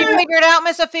 Did you figure it out,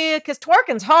 Miss Sophia? Because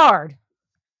twerking's hard.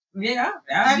 Yeah,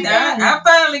 I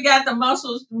finally got the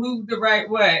muscles to move the right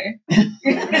way.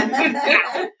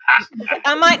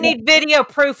 I might need video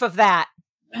proof of that.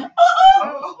 We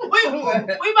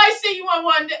might send you one.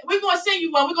 We're gonna send you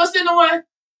one. We're gonna send her one.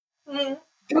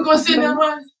 We're gonna send her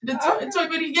one. The twerk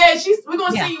video. Yeah, we're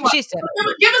gonna send you one. She said,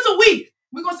 give us a week.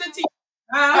 We're gonna send it to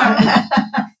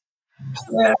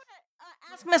you.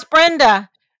 Ask Miss Brenda,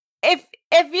 if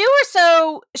you were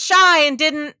so shy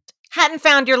and hadn't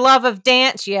found your love of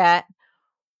dance yet,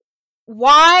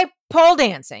 why pole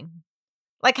dancing?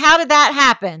 Like, how did that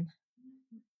happen?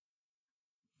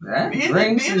 That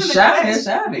brings the shyness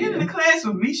out of you. Being in the class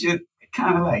with Misha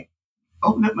kind of like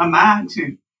opened up my mind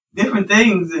to different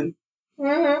things, and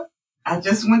I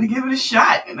just wanted to give it a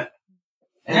shot. And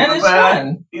it's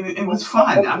fun. It was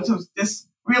fun. I'm just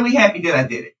really happy that I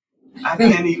did it. I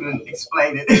can't even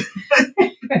explain it.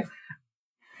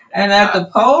 And at the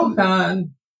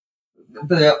PoleCon,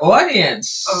 the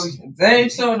audience, they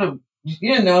sort of,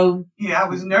 I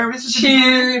was nervous.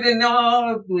 Cheered and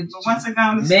all. But once I got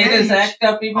on the made stage, us act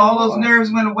up even all more. those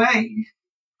nerves went away.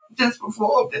 Just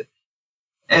performed it.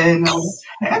 And I was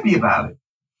happy about it.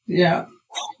 Yeah.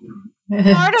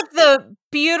 Part of the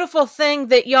beautiful thing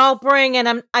that y'all bring,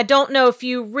 and I don't know if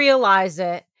you realize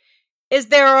it, is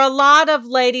there are a lot of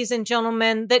ladies and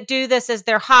gentlemen that do this as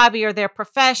their hobby or their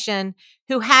profession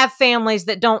who have families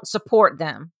that don't support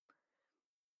them,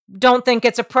 don't think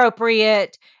it's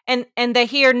appropriate, and they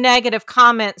hear negative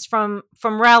comments from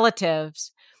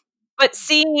relatives. But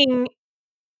seeing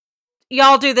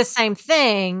y'all do the same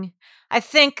thing, I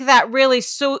think that really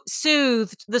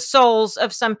soothed the souls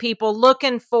of some people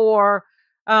looking for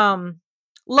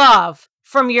love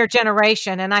from your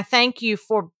generation. And I thank you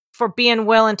for being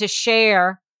willing to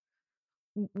share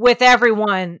with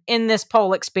everyone in this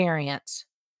pole experience.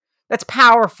 That's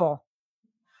powerful.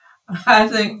 I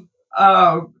think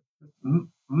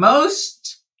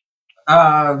most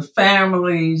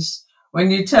families, when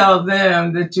you tell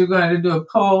them that you're going to do a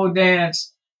pole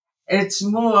dance, it's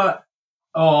more,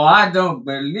 I don't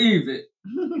believe it.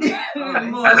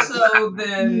 More so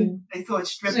than they thought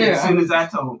stripping as soon as I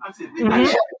told them. I said,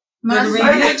 the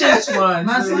religious ones.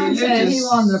 My son said he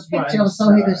wanted a picture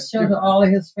so he could show to all of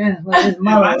his friends what his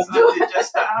mother was doing. Did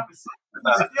just the opposite.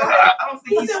 I don't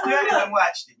think he still hasn't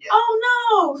watched it yet. Oh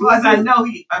no! Because I know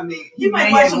he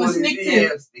might watch him with sneak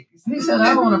tip. He said,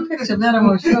 I want a picture that I'm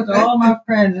going to show to all my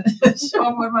friends and show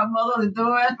them what my mother was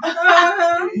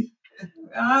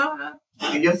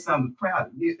doing. Your son proud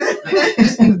of you.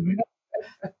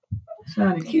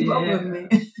 Trying to keep up with me.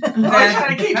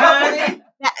 Trying to keep up with me.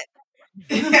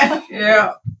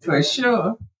 Yeah, for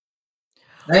sure.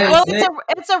 Well,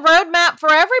 it's a roadmap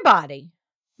for everybody.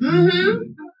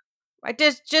 Mm-hmm.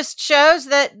 It just shows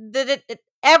that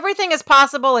everything is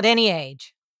possible at any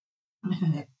age.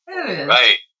 It is.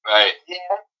 Right. Yeah.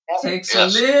 Takes a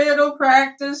little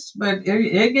practice, but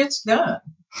it gets done.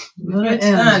 It gets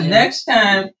done. Next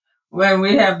time when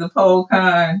we have the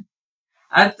PoleCon,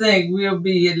 I think we'll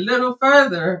be a little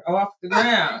further off the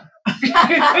ground.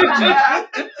 I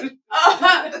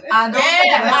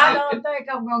don't think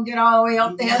I'm going to get all the way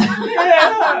up there.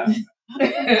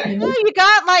 Well, you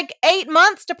got like 8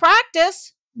 months to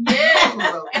practice.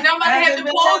 Yeah. And I'm about to have the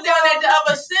poles down at the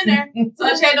other center. So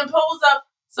I should have them poles up.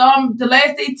 So the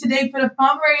last day today for the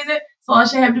fundraiser. So I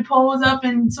should have the poles up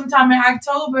sometime in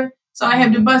October. So I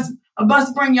have a bus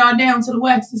bring y'all down to the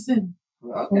Waxer Center.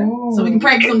 Okay. So we can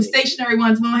practice on the stationary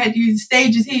ones. We don't have to use the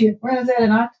stages here. When is that,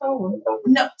 in October?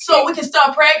 No, so we can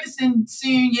start practicing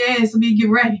soon. Yeah, so we get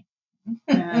ready.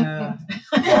 You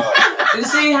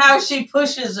see how she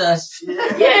pushes us.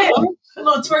 Yeah. A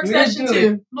little twerk session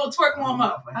too. A little twerk warm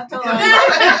up. I told her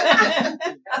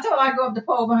I'd go up the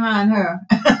pole behind her.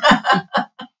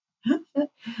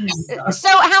 So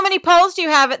how many poles do you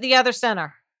have at the other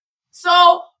center?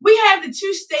 So we have the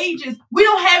 2 stages. We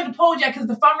don't have the pole yet because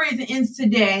the fundraiser ends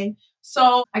today.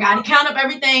 So I got to count up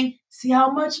everything, see how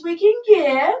much we can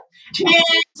get.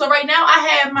 And so right now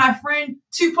I have my friend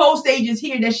 2 pole stages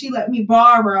here that she let me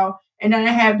borrow. And then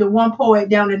I have the 1 pole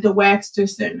down at the Waxter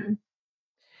Center.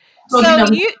 So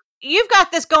you've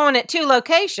got this going at 2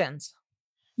 locations.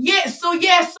 Yes. So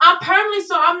yes, I'm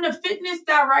the fitness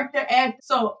director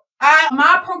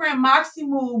my program Moxie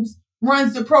Moves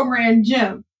runs the program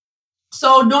gym.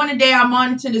 So during the day, I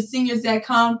monitor the seniors that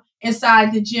come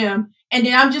inside the gym. And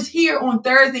then I'm just here on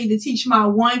Thursday to teach my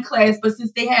 1 class. But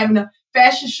since they're having a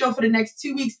fashion show for the next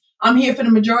 2 weeks, I'm here for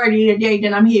the majority of the day.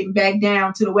 Then I'm heading back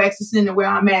down to the Waxing Center where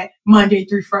I'm at Monday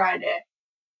through Friday.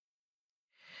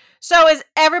 So is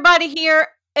everybody here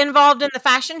involved in the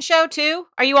fashion show too?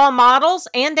 Are you all models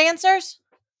and dancers?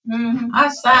 Mm-hmm. I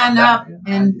signed up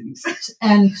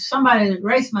and somebody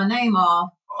erased my name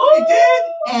off. Oh, they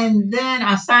did? And then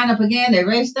I signed up again. They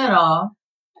erased that off.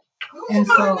 And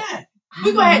so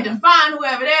we're going to have to find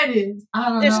whoever that is. I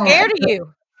don't know. They're scared of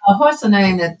you. What's the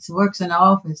name that works in the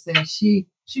office there? She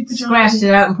scratched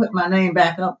it out and put my name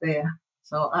back up there.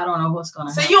 So I don't know what's going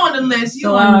to happen. So you're on the list.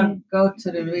 So I'll go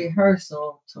to the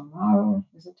rehearsal tomorrow.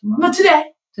 Is it tomorrow? No, today.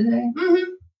 Today? Mm-hmm.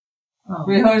 Oh.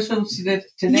 Rehearsal today?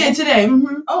 Yeah, today.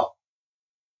 Mm-hmm. Oh.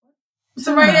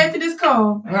 So right after this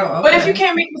call. Oh, okay. But if you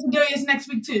can't make it today, it's next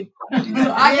week too. So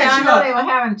I know they were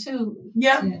having two.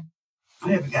 Yeah. I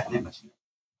haven't gotten that much.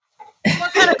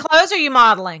 What kind of clothes are you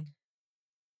modeling?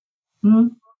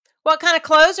 What kind of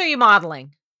clothes are you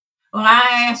modeling? Well,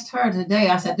 I asked her today.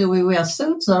 I said, do we wear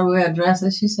suits or wear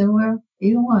dresses? She said, well,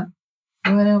 either one.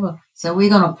 Whatever. So we're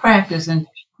going to practice and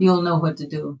you'll know what to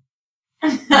do.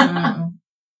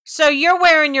 So you're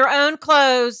wearing your own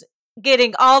clothes,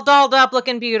 getting all dolled up,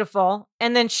 looking beautiful,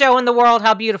 and then showing the world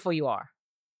how beautiful you are.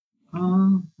 I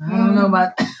don't know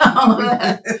about all of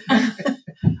that.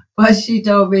 But she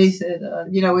told me, said,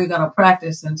 we're going to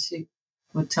practice, and she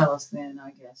would tell us then,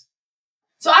 I guess.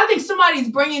 So I think somebody's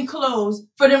bringing clothes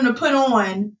for them to put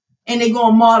on, and they're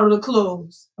going to model the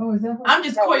clothes. Oh, is that what? I'm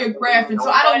just choreographing, so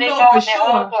I don't know for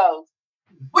sure.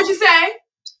 What'd you say?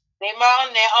 They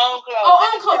model their own clothes.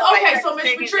 Oh, own clothes. Okay, so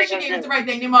Miss Patricia gave us the right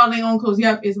thing. They model their own clothes.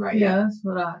 Yep, it's right. Yeah, that's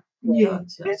what I... Yeah.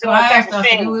 So I asked her,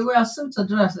 do we wear suits or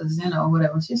dresses,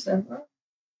 whatever. She said, well,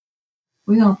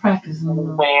 we're going to practice.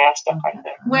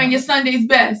 Wearing your Sunday's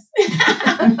best.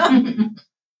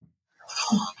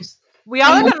 We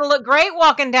all are going to look great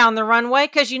walking down the runway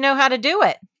because you know how to do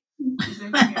it.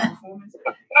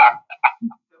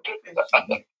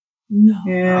 No.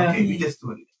 Yeah. Okay, we just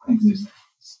doing it.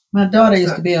 My daughter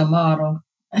used to be a model.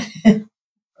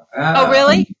 Oh,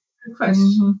 really?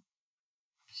 Mm-hmm.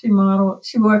 She modeled.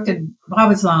 She worked at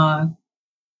Barbizon.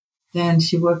 Then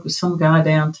she worked with some guy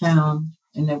downtown,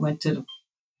 and they went to the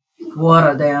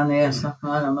water down there or something.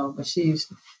 I don't know. But she used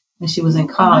to, when she was in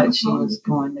college, she was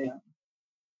going there.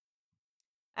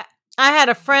 I had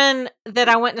a friend that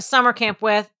I went to summer camp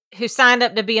with who signed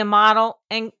up to be a model,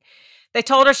 and they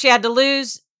told her she had to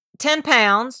lose 10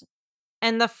 pounds.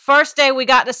 And the first day we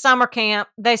got to summer camp,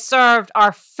 they served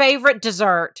our favorite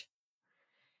dessert.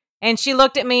 And she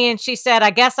looked at me and she said,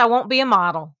 I guess I won't be a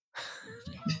model.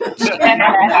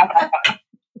 That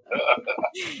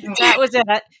was it.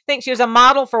 I think she was a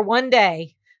model for one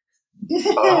day.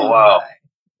 Oh, wow.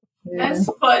 That's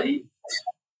funny.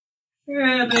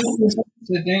 Yeah,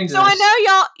 so I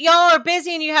know y'all are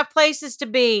busy and you have places to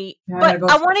be, but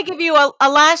I want to give you a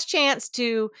last chance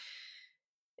to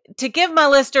give my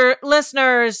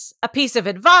listeners a piece of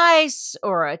advice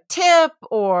or a tip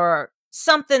or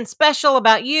something special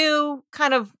about you,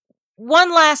 kind of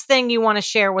one last thing you want to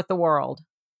share with the world.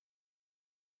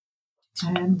 I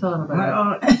hadn't thought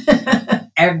about it.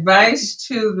 Advice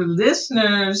to the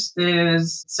listeners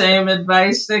is same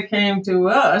advice that came to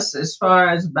us as far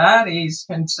as body's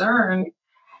concerned.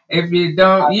 If you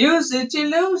don't use it, you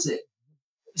lose it.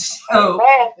 So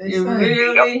you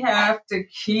really have to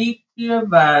keep your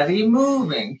body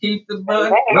moving, keep the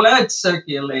blood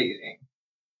circulating.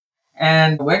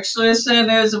 And Wexler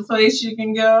Center is a place you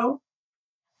can go.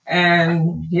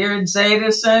 And here at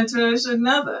Zeta Center is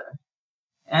another.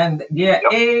 And your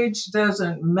age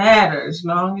doesn't matter as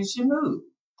long as you move.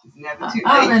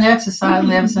 I've been exercising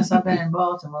ever since I've been in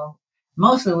Baltimore.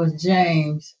 Mostly with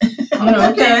James.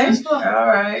 Okay. All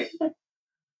right.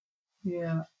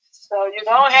 Yeah. So you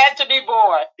don't have to be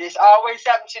bored. There's always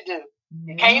something to do.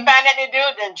 You can't find anything to do,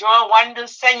 then join one of the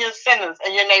senior centers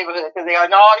in your neighborhood because they are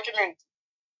in all the communities.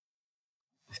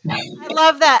 I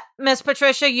love that, Miss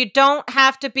Patricia. You don't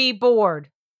have to be bored.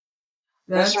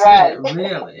 That's right.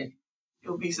 Really.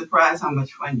 You'll be surprised how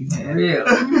much fun you have. Really.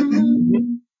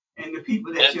 And the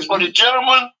people that and for the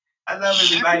gentlemen, I love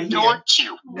everybody do here. it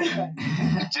too.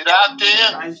 Get out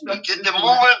there and get them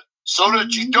moving so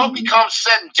that you don't become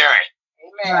sedentary.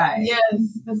 Right. Yes,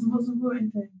 that's the most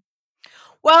important thing.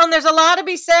 Well, and there's a lot to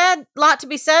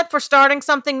be said for starting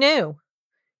something new,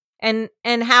 and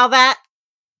how that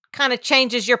kind of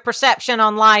changes your perception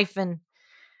on life, and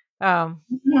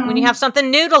when you have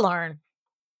something new to learn.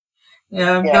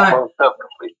 Yeah.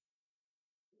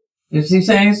 Is he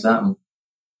saying something?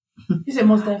 He said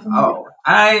most definitely. Oh,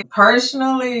 I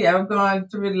personally have gone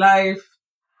through life.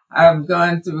 I've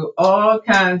gone through all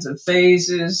kinds of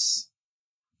phases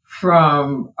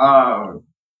from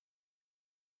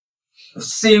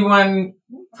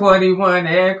C-141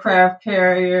 aircraft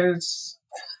carriers,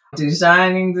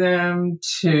 designing them,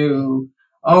 to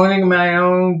owning my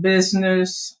own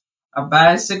business, a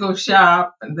bicycle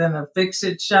shop, and then a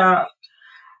fix-it shop,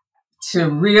 to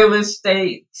real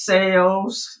estate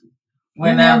sales.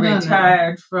 When I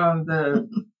retired from the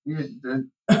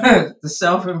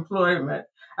self-employment,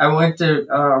 I went to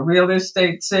real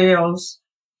estate sales,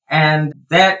 and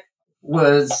that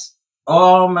was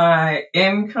all my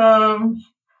income.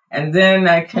 And then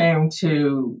I came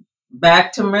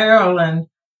back to Maryland,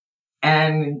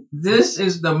 and this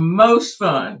is the most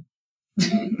fun,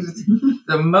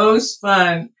 the most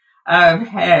fun I've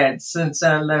had since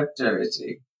I left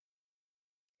Jersey.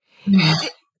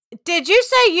 Did you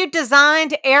say you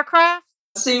designed aircraft?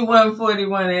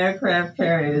 C-141 aircraft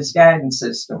carriers guidance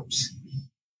systems.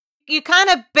 You kind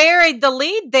of buried the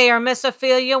lead there, Miss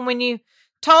Ophelia, when you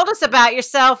told us about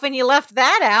yourself and you left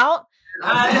that out.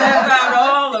 I left out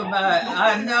all of that.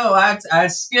 I know. I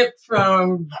skipped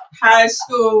from high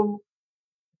school.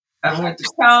 I went to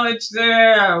college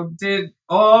there. I did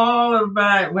all of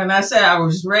when I say I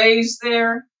was raised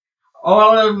there,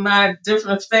 all of my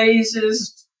different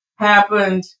phases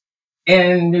happened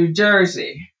in New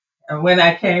Jersey. And when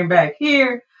I came back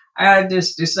here, I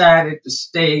just decided to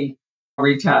stay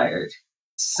retired.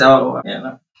 So,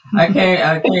 I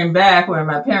came back when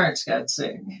my parents got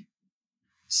sick.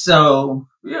 So,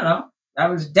 I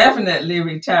was definitely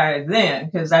retired then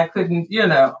because I couldn't,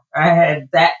 I had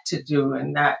that to do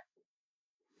and not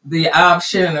the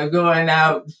option of going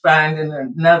out and finding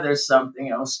another something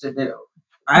else to do.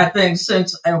 I think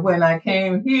when I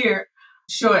came here,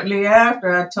 shortly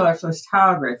after, I taught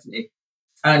photography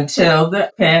until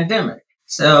the pandemic.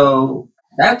 So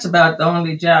that's about the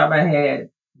only job I had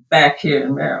back here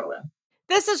in Maryland.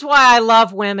 This is why I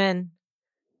love women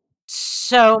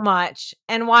so much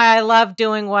and why I love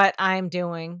doing what I'm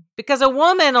doing. Because a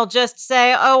woman will just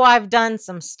say, oh, I've done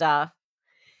some stuff.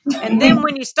 And then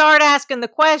when you start asking the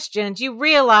questions, you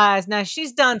realize now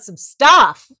she's done some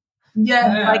stuff.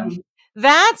 Yeah. Like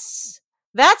that's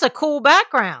a cool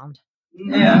background.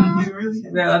 Yeah.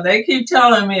 Well, they keep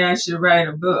telling me I should write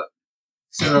a book.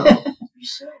 So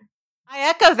I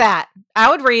echo that.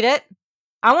 I would read it.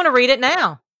 I want to read it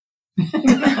now.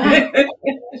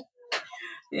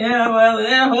 Yeah, well,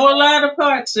 there are a whole lot of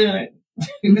parts in it.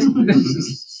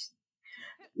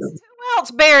 Who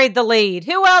else buried the lead?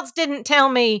 Who else didn't tell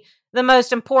me the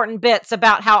most important bits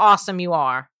about how awesome you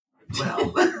are?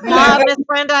 Well, Miss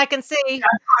Brenda, I can see. I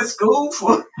taught school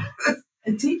for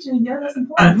A teacher, yeah, that's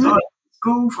important. I taught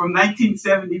school from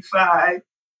 1975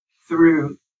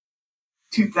 through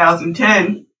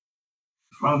 2010,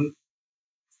 from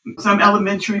some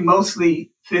elementary,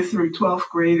 mostly 5th through 12th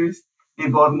graders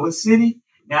in Baltimore City.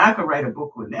 Now I could write a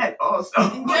book with that also.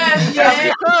 Yes,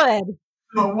 You could.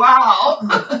 But wow.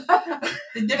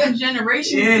 The different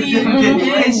generations. Yeah, different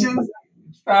generations,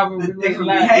 Probably the different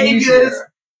a lot behaviors.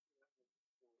 easier.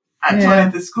 I taught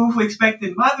at the School for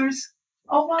Expectant Mothers.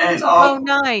 Oh, wow. And Oh,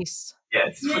 nice.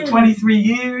 Yes, Yeah. for 23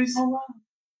 years. Oh, wow.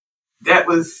 That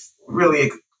was really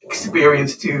an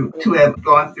experience to have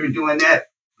gone through doing that,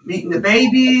 meeting the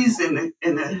babies and the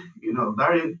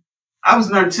learning. I was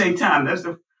learning at the same time.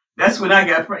 That's when I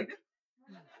got pregnant.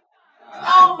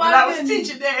 Oh, my When I was goodness.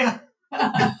 teaching there.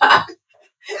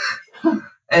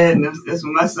 And that's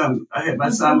when I had my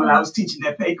son when I was teaching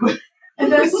that paper. And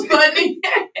that's funny.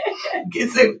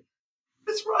 Kids say,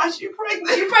 Miss Ross, you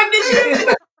pregnant? You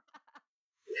pregnant?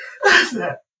 I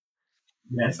said,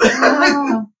 yes.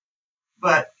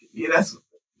 But yeah, that's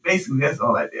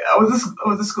all I did. I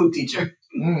was a school teacher.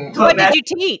 What did you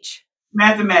teach?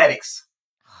 Mathematics.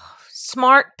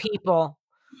 Smart people.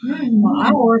 Well,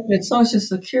 I worked at Social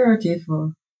Security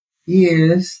for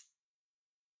years,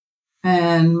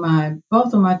 and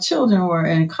both of my children were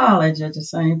in college at the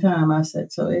same time.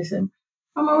 So they said,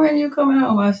 "Mama, when are you coming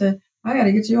home?" I said, "I got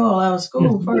to get you all out of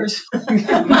school first."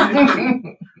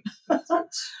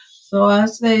 So I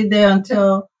stayed there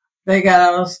until they got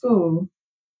out of school,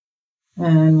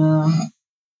 and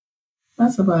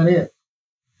that's about it.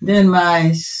 Then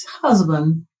my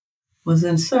husband was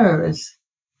in service,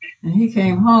 and he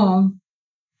came home,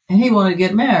 and he wanted to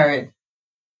get married.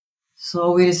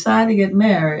 So we decided to get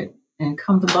married and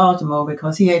come to Baltimore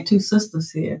because he had two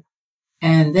sisters here,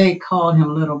 and they called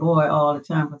him little boy all the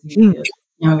time because he was his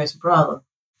youngest brother.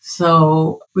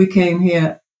 So we came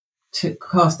here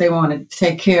because they wanted to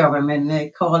take care of him, and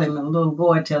they called him a little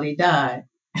boy till he died.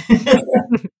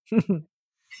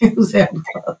 He was their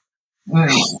brother.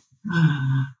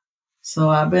 So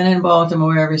I've been in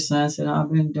Baltimore ever since, and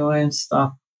I've been doing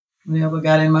stuff. Whatever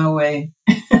got in my way.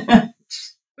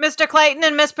 Mr. Clayton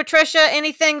and Miss Patricia,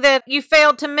 anything that you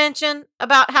failed to mention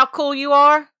about how cool you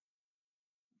are?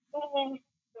 No,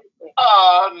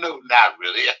 not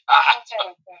really.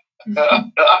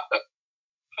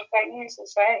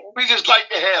 We just like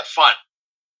to have fun.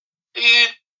 We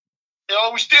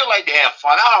still like to have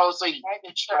fun. I always say,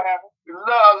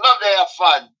 love to have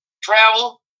fun.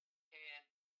 Travel,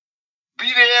 and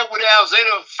be there with our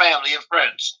Zeta family and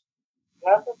friends.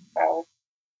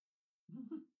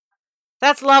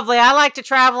 That's lovely. I like to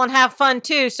travel and have fun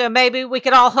too, so maybe we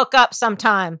could all hook up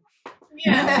sometime.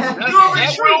 Yeah, do a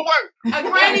retreat. A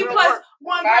granny plus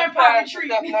one grandpa retreat.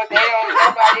 Nobody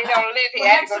don't live here. I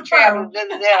have to go travel and visit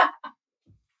them.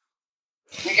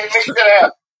 We can make that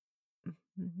happen.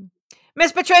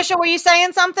 Miss Patricia, were you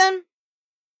saying something?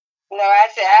 No, I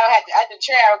said I have to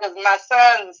travel because my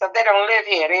sons and stuff, they don't live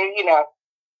here. They,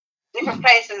 different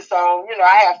places. So,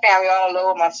 I have family all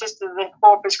over. My sister's in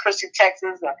Corpus Christi,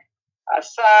 Texas. My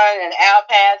son in El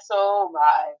Paso.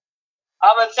 My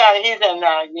other son, he's in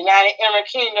United Arab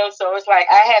Kingdom. So it's like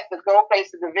I have to go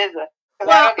places to visit.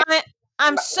 Well,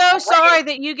 I'm so sorry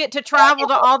that you get to travel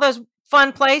to all those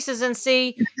fun places and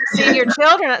see your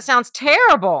children. It sounds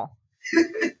terrible.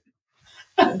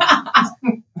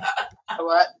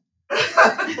 What?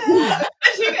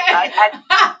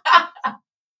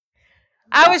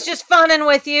 I was just funning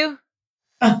with you.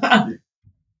 Yeah.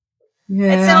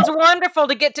 It sounds wonderful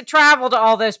to get to travel to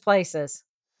all those places.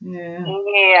 Yeah.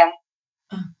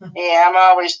 Yeah, I'm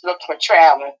always looking for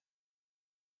traveling.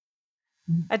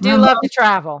 I do love to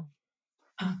travel.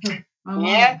 Yeah,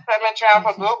 I've been traveling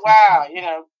for a good while,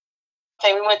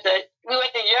 So we went to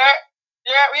Europe.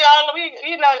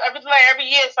 It was like every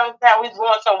year sometime we was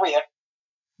going somewhere.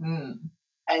 And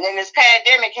then this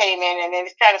pandemic came in and then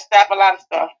it kind of stopped a lot of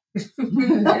stuff.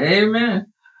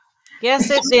 Amen. Yes,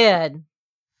 it did.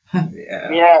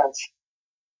 Yeah. Yes.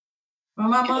 Well,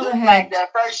 my mother had... Like the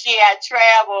first year I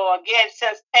traveled again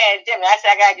since pandemic, I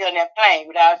said I got to get on that plane.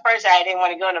 But at first I didn't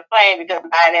want to go on the plane because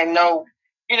I didn't know,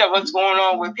 what's going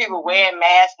on with people wearing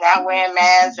masks, not wearing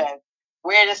masks, and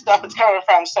where this stuff is coming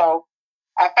from. So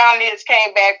I finally just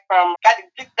came back from, got to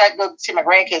go see my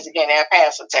grandkids again in El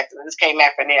Paso, Texas. I just came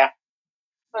back from there.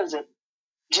 What was it?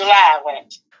 July I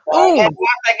went. So once I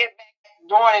get back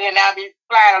doing it, then I'll be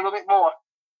flying a little bit more.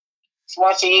 It's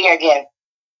once a year again.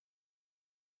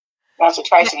 Once or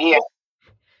twice a year.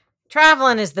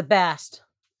 Traveling is the best.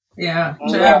 Yeah,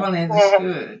 traveling is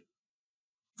good.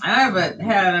 I've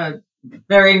had a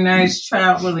very nice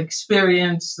travel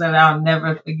experience that I'll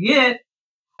never forget,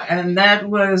 and that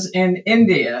was in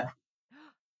India.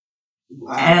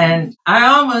 Wow. And I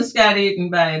almost got eaten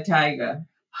by a tiger.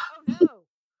 Oh,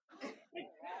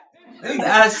 no.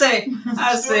 I say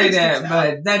that,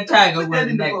 but that tiger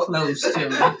wasn't that close to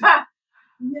me.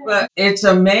 But it's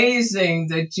amazing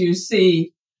that you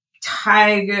see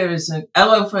tigers and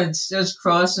elephants just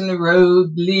crossing the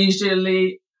road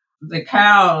leisurely. The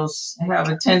cows have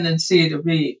a tendency to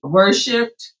be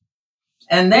worshipped,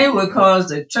 and they would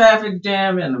cause a traffic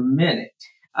jam in a minute.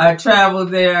 I traveled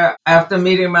there after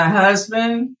meeting my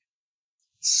husband.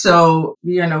 So,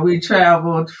 we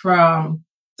traveled from,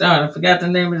 I forgot the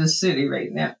name of the city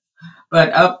right now,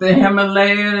 but up the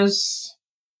Himalayas.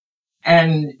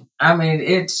 And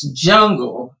it's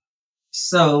jungle.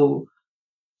 So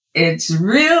it's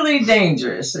really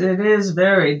dangerous. It is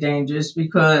very dangerous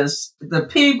because the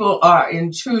people are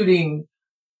intruding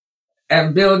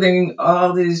and building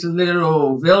all these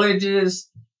little villages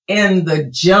in the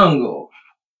jungle.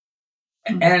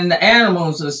 And the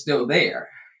animals are still there.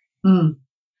 And,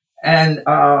 in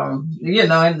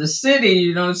the city,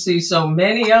 you don't see so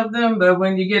many of them. But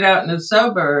when you get out in the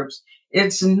suburbs,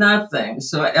 it's nothing.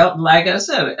 So, like I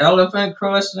said, an elephant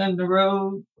crossing the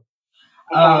road,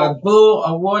 a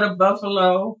water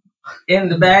buffalo in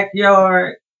the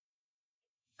backyard.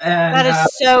 And, that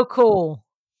is so cool.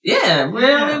 Yeah, it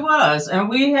really was. And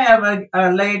we have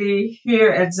a lady here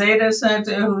at Zeta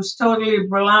Center who's totally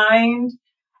blind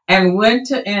and went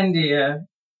to India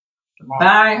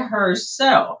by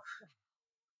herself.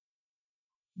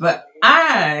 But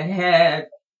I had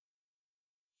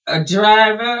a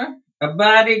driver, a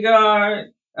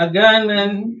bodyguard, a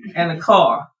gunman, and a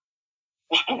car.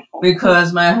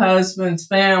 Because my husband's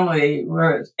family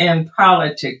were in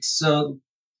politics, so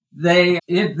they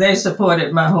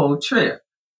supported my whole trip.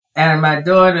 And my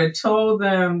daughter told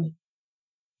them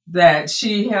that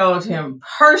she held him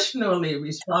personally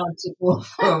responsible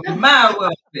for my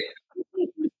welfare.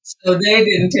 So they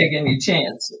didn't take any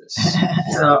chances.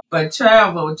 But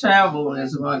travel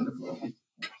is wonderful.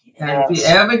 And if you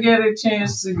ever get a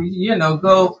chance to,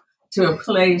 go to a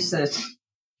place that's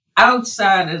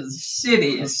outside of the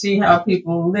city and see how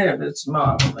people live. It's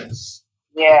marvelous.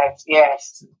 Yes,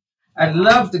 yes. I'd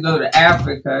love to go to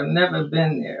Africa. I've never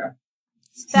been there.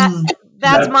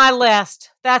 That's my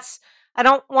list. I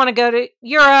don't want to go to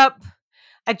Europe.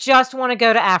 I just want to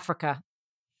go to Africa.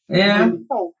 Yeah.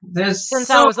 Since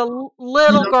I was a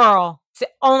little girl, it's the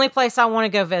only place I want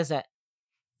to go visit.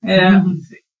 Yeah.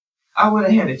 I would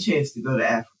have had a chance to go to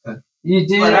Africa. You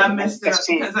did? But I missed it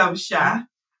because I was shy.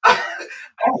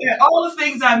 All the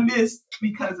things I missed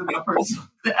because of my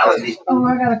personality. Oh,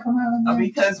 I gotta come out of there.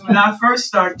 Because when I first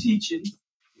started teaching,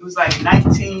 it was like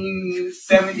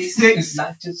 1976.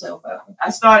 Knocked yourself out. I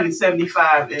started in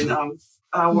 75, and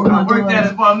I worked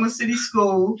at a Baltimore City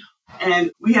school,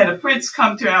 and we had a prince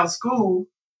come to our school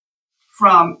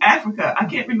from Africa. I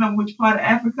can't remember which part of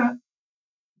Africa.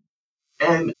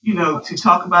 And, to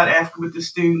talk about Africa with the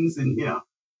students and,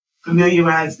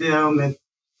 familiarize them.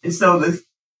 And so the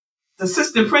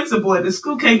assistant principal at the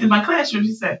school came to my classroom.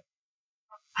 She said,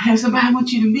 I have somebody I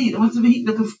want you to meet. I want to meet.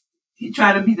 He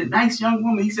tried to meet a nice young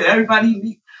woman. He said, everybody he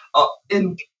meet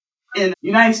in the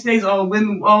United States, all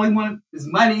women, all they want is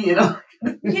money. Yeah.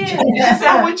 I said,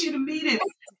 I want you to meet him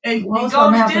and go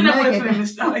to dinner with him and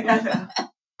stuff like that.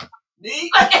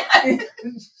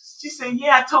 She said,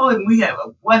 yeah, I told him we have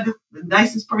the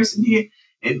nicest person here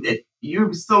and that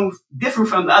you're so different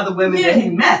from the other women that he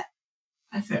met.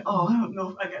 I said, oh, I don't know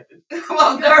if I got this. I'm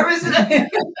all nervous. I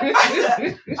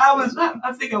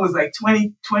think I was like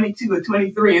 22 or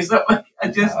 23 or something. I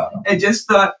just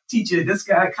started teaching at this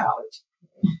guy at college.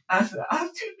 I said, I'm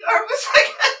too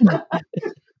nervous.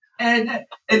 And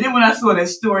then when I saw that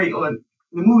story on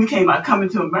the movie came out, Coming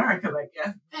to America, like,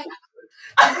 yeah.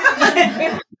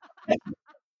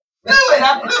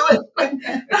 I blew it.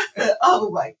 Oh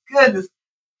my goodness.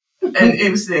 And it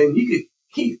was saying,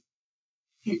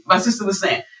 my sister was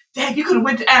saying, Dad, you could have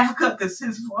went to Africa because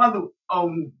his father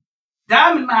owned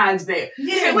diamond mines there.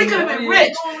 Yeah, we could have been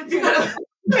rich. You could have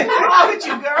been wrong with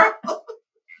you, girl.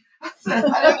 I said,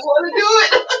 I didn't want to do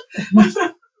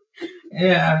it.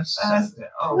 Yes. I said,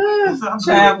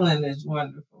 traveling is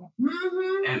wonderful.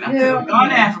 Mm-hmm. And I could have gone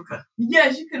to Africa.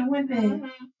 Yes, you could have went there. Mm-hmm.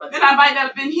 But then I might not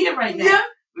have been here right now. Yeah.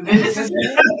 This is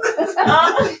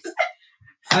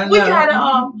we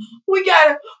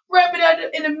gotta wrap it up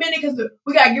in a minute because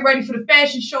we gotta get ready for the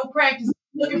fashion show practice.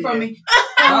 Looking for me.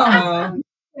 Gotta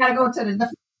go to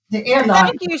the airline.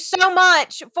 Thank you so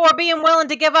much for being willing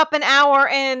to give up an hour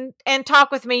and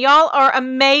talk with me. Y'all are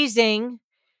amazing,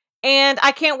 and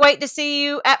I can't wait to see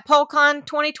you at PoleCon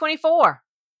 2024.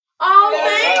 Oh,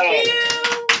 thank you.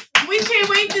 We can't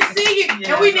wait to see you.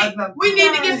 Yeah, and we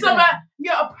need to get some of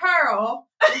your apparel.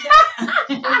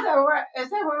 Is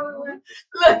that where we went?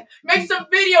 Look, make some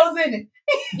videos in it.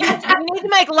 You need to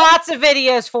make lots of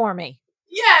videos for me.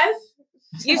 Yes.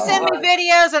 You send me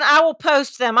videos and I will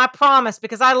post them. I promise,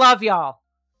 because I love y'all.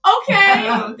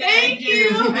 Okay. Thank you.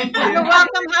 You're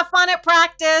welcome. Have fun at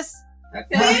practice.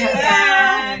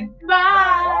 Okay.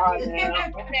 Bye.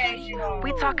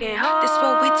 We talking ho. This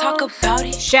what we talk about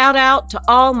it. Shout out to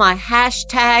all my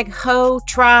 #Ho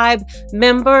Tribe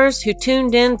members who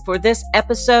tuned in for this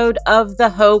episode of the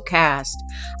HoCast.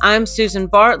 I'm Susan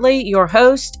Bartley, your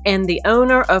host and the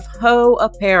owner of Ho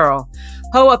Apparel.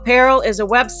 Ho Apparel is a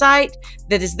website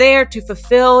that is there to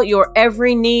fulfill your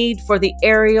every need for the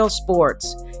aerial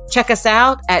sports. Check us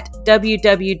out at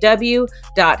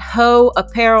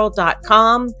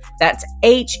www.hoapparel.com. That's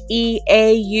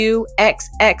HEAUXXX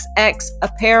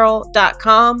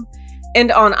apparel.com. And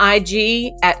on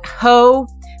IG at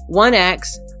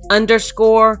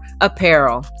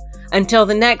ho1x_apparel. Until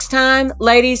the next time,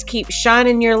 ladies, keep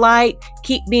shining your light,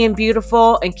 keep being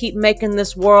beautiful, and keep making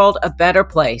this world a better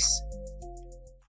place.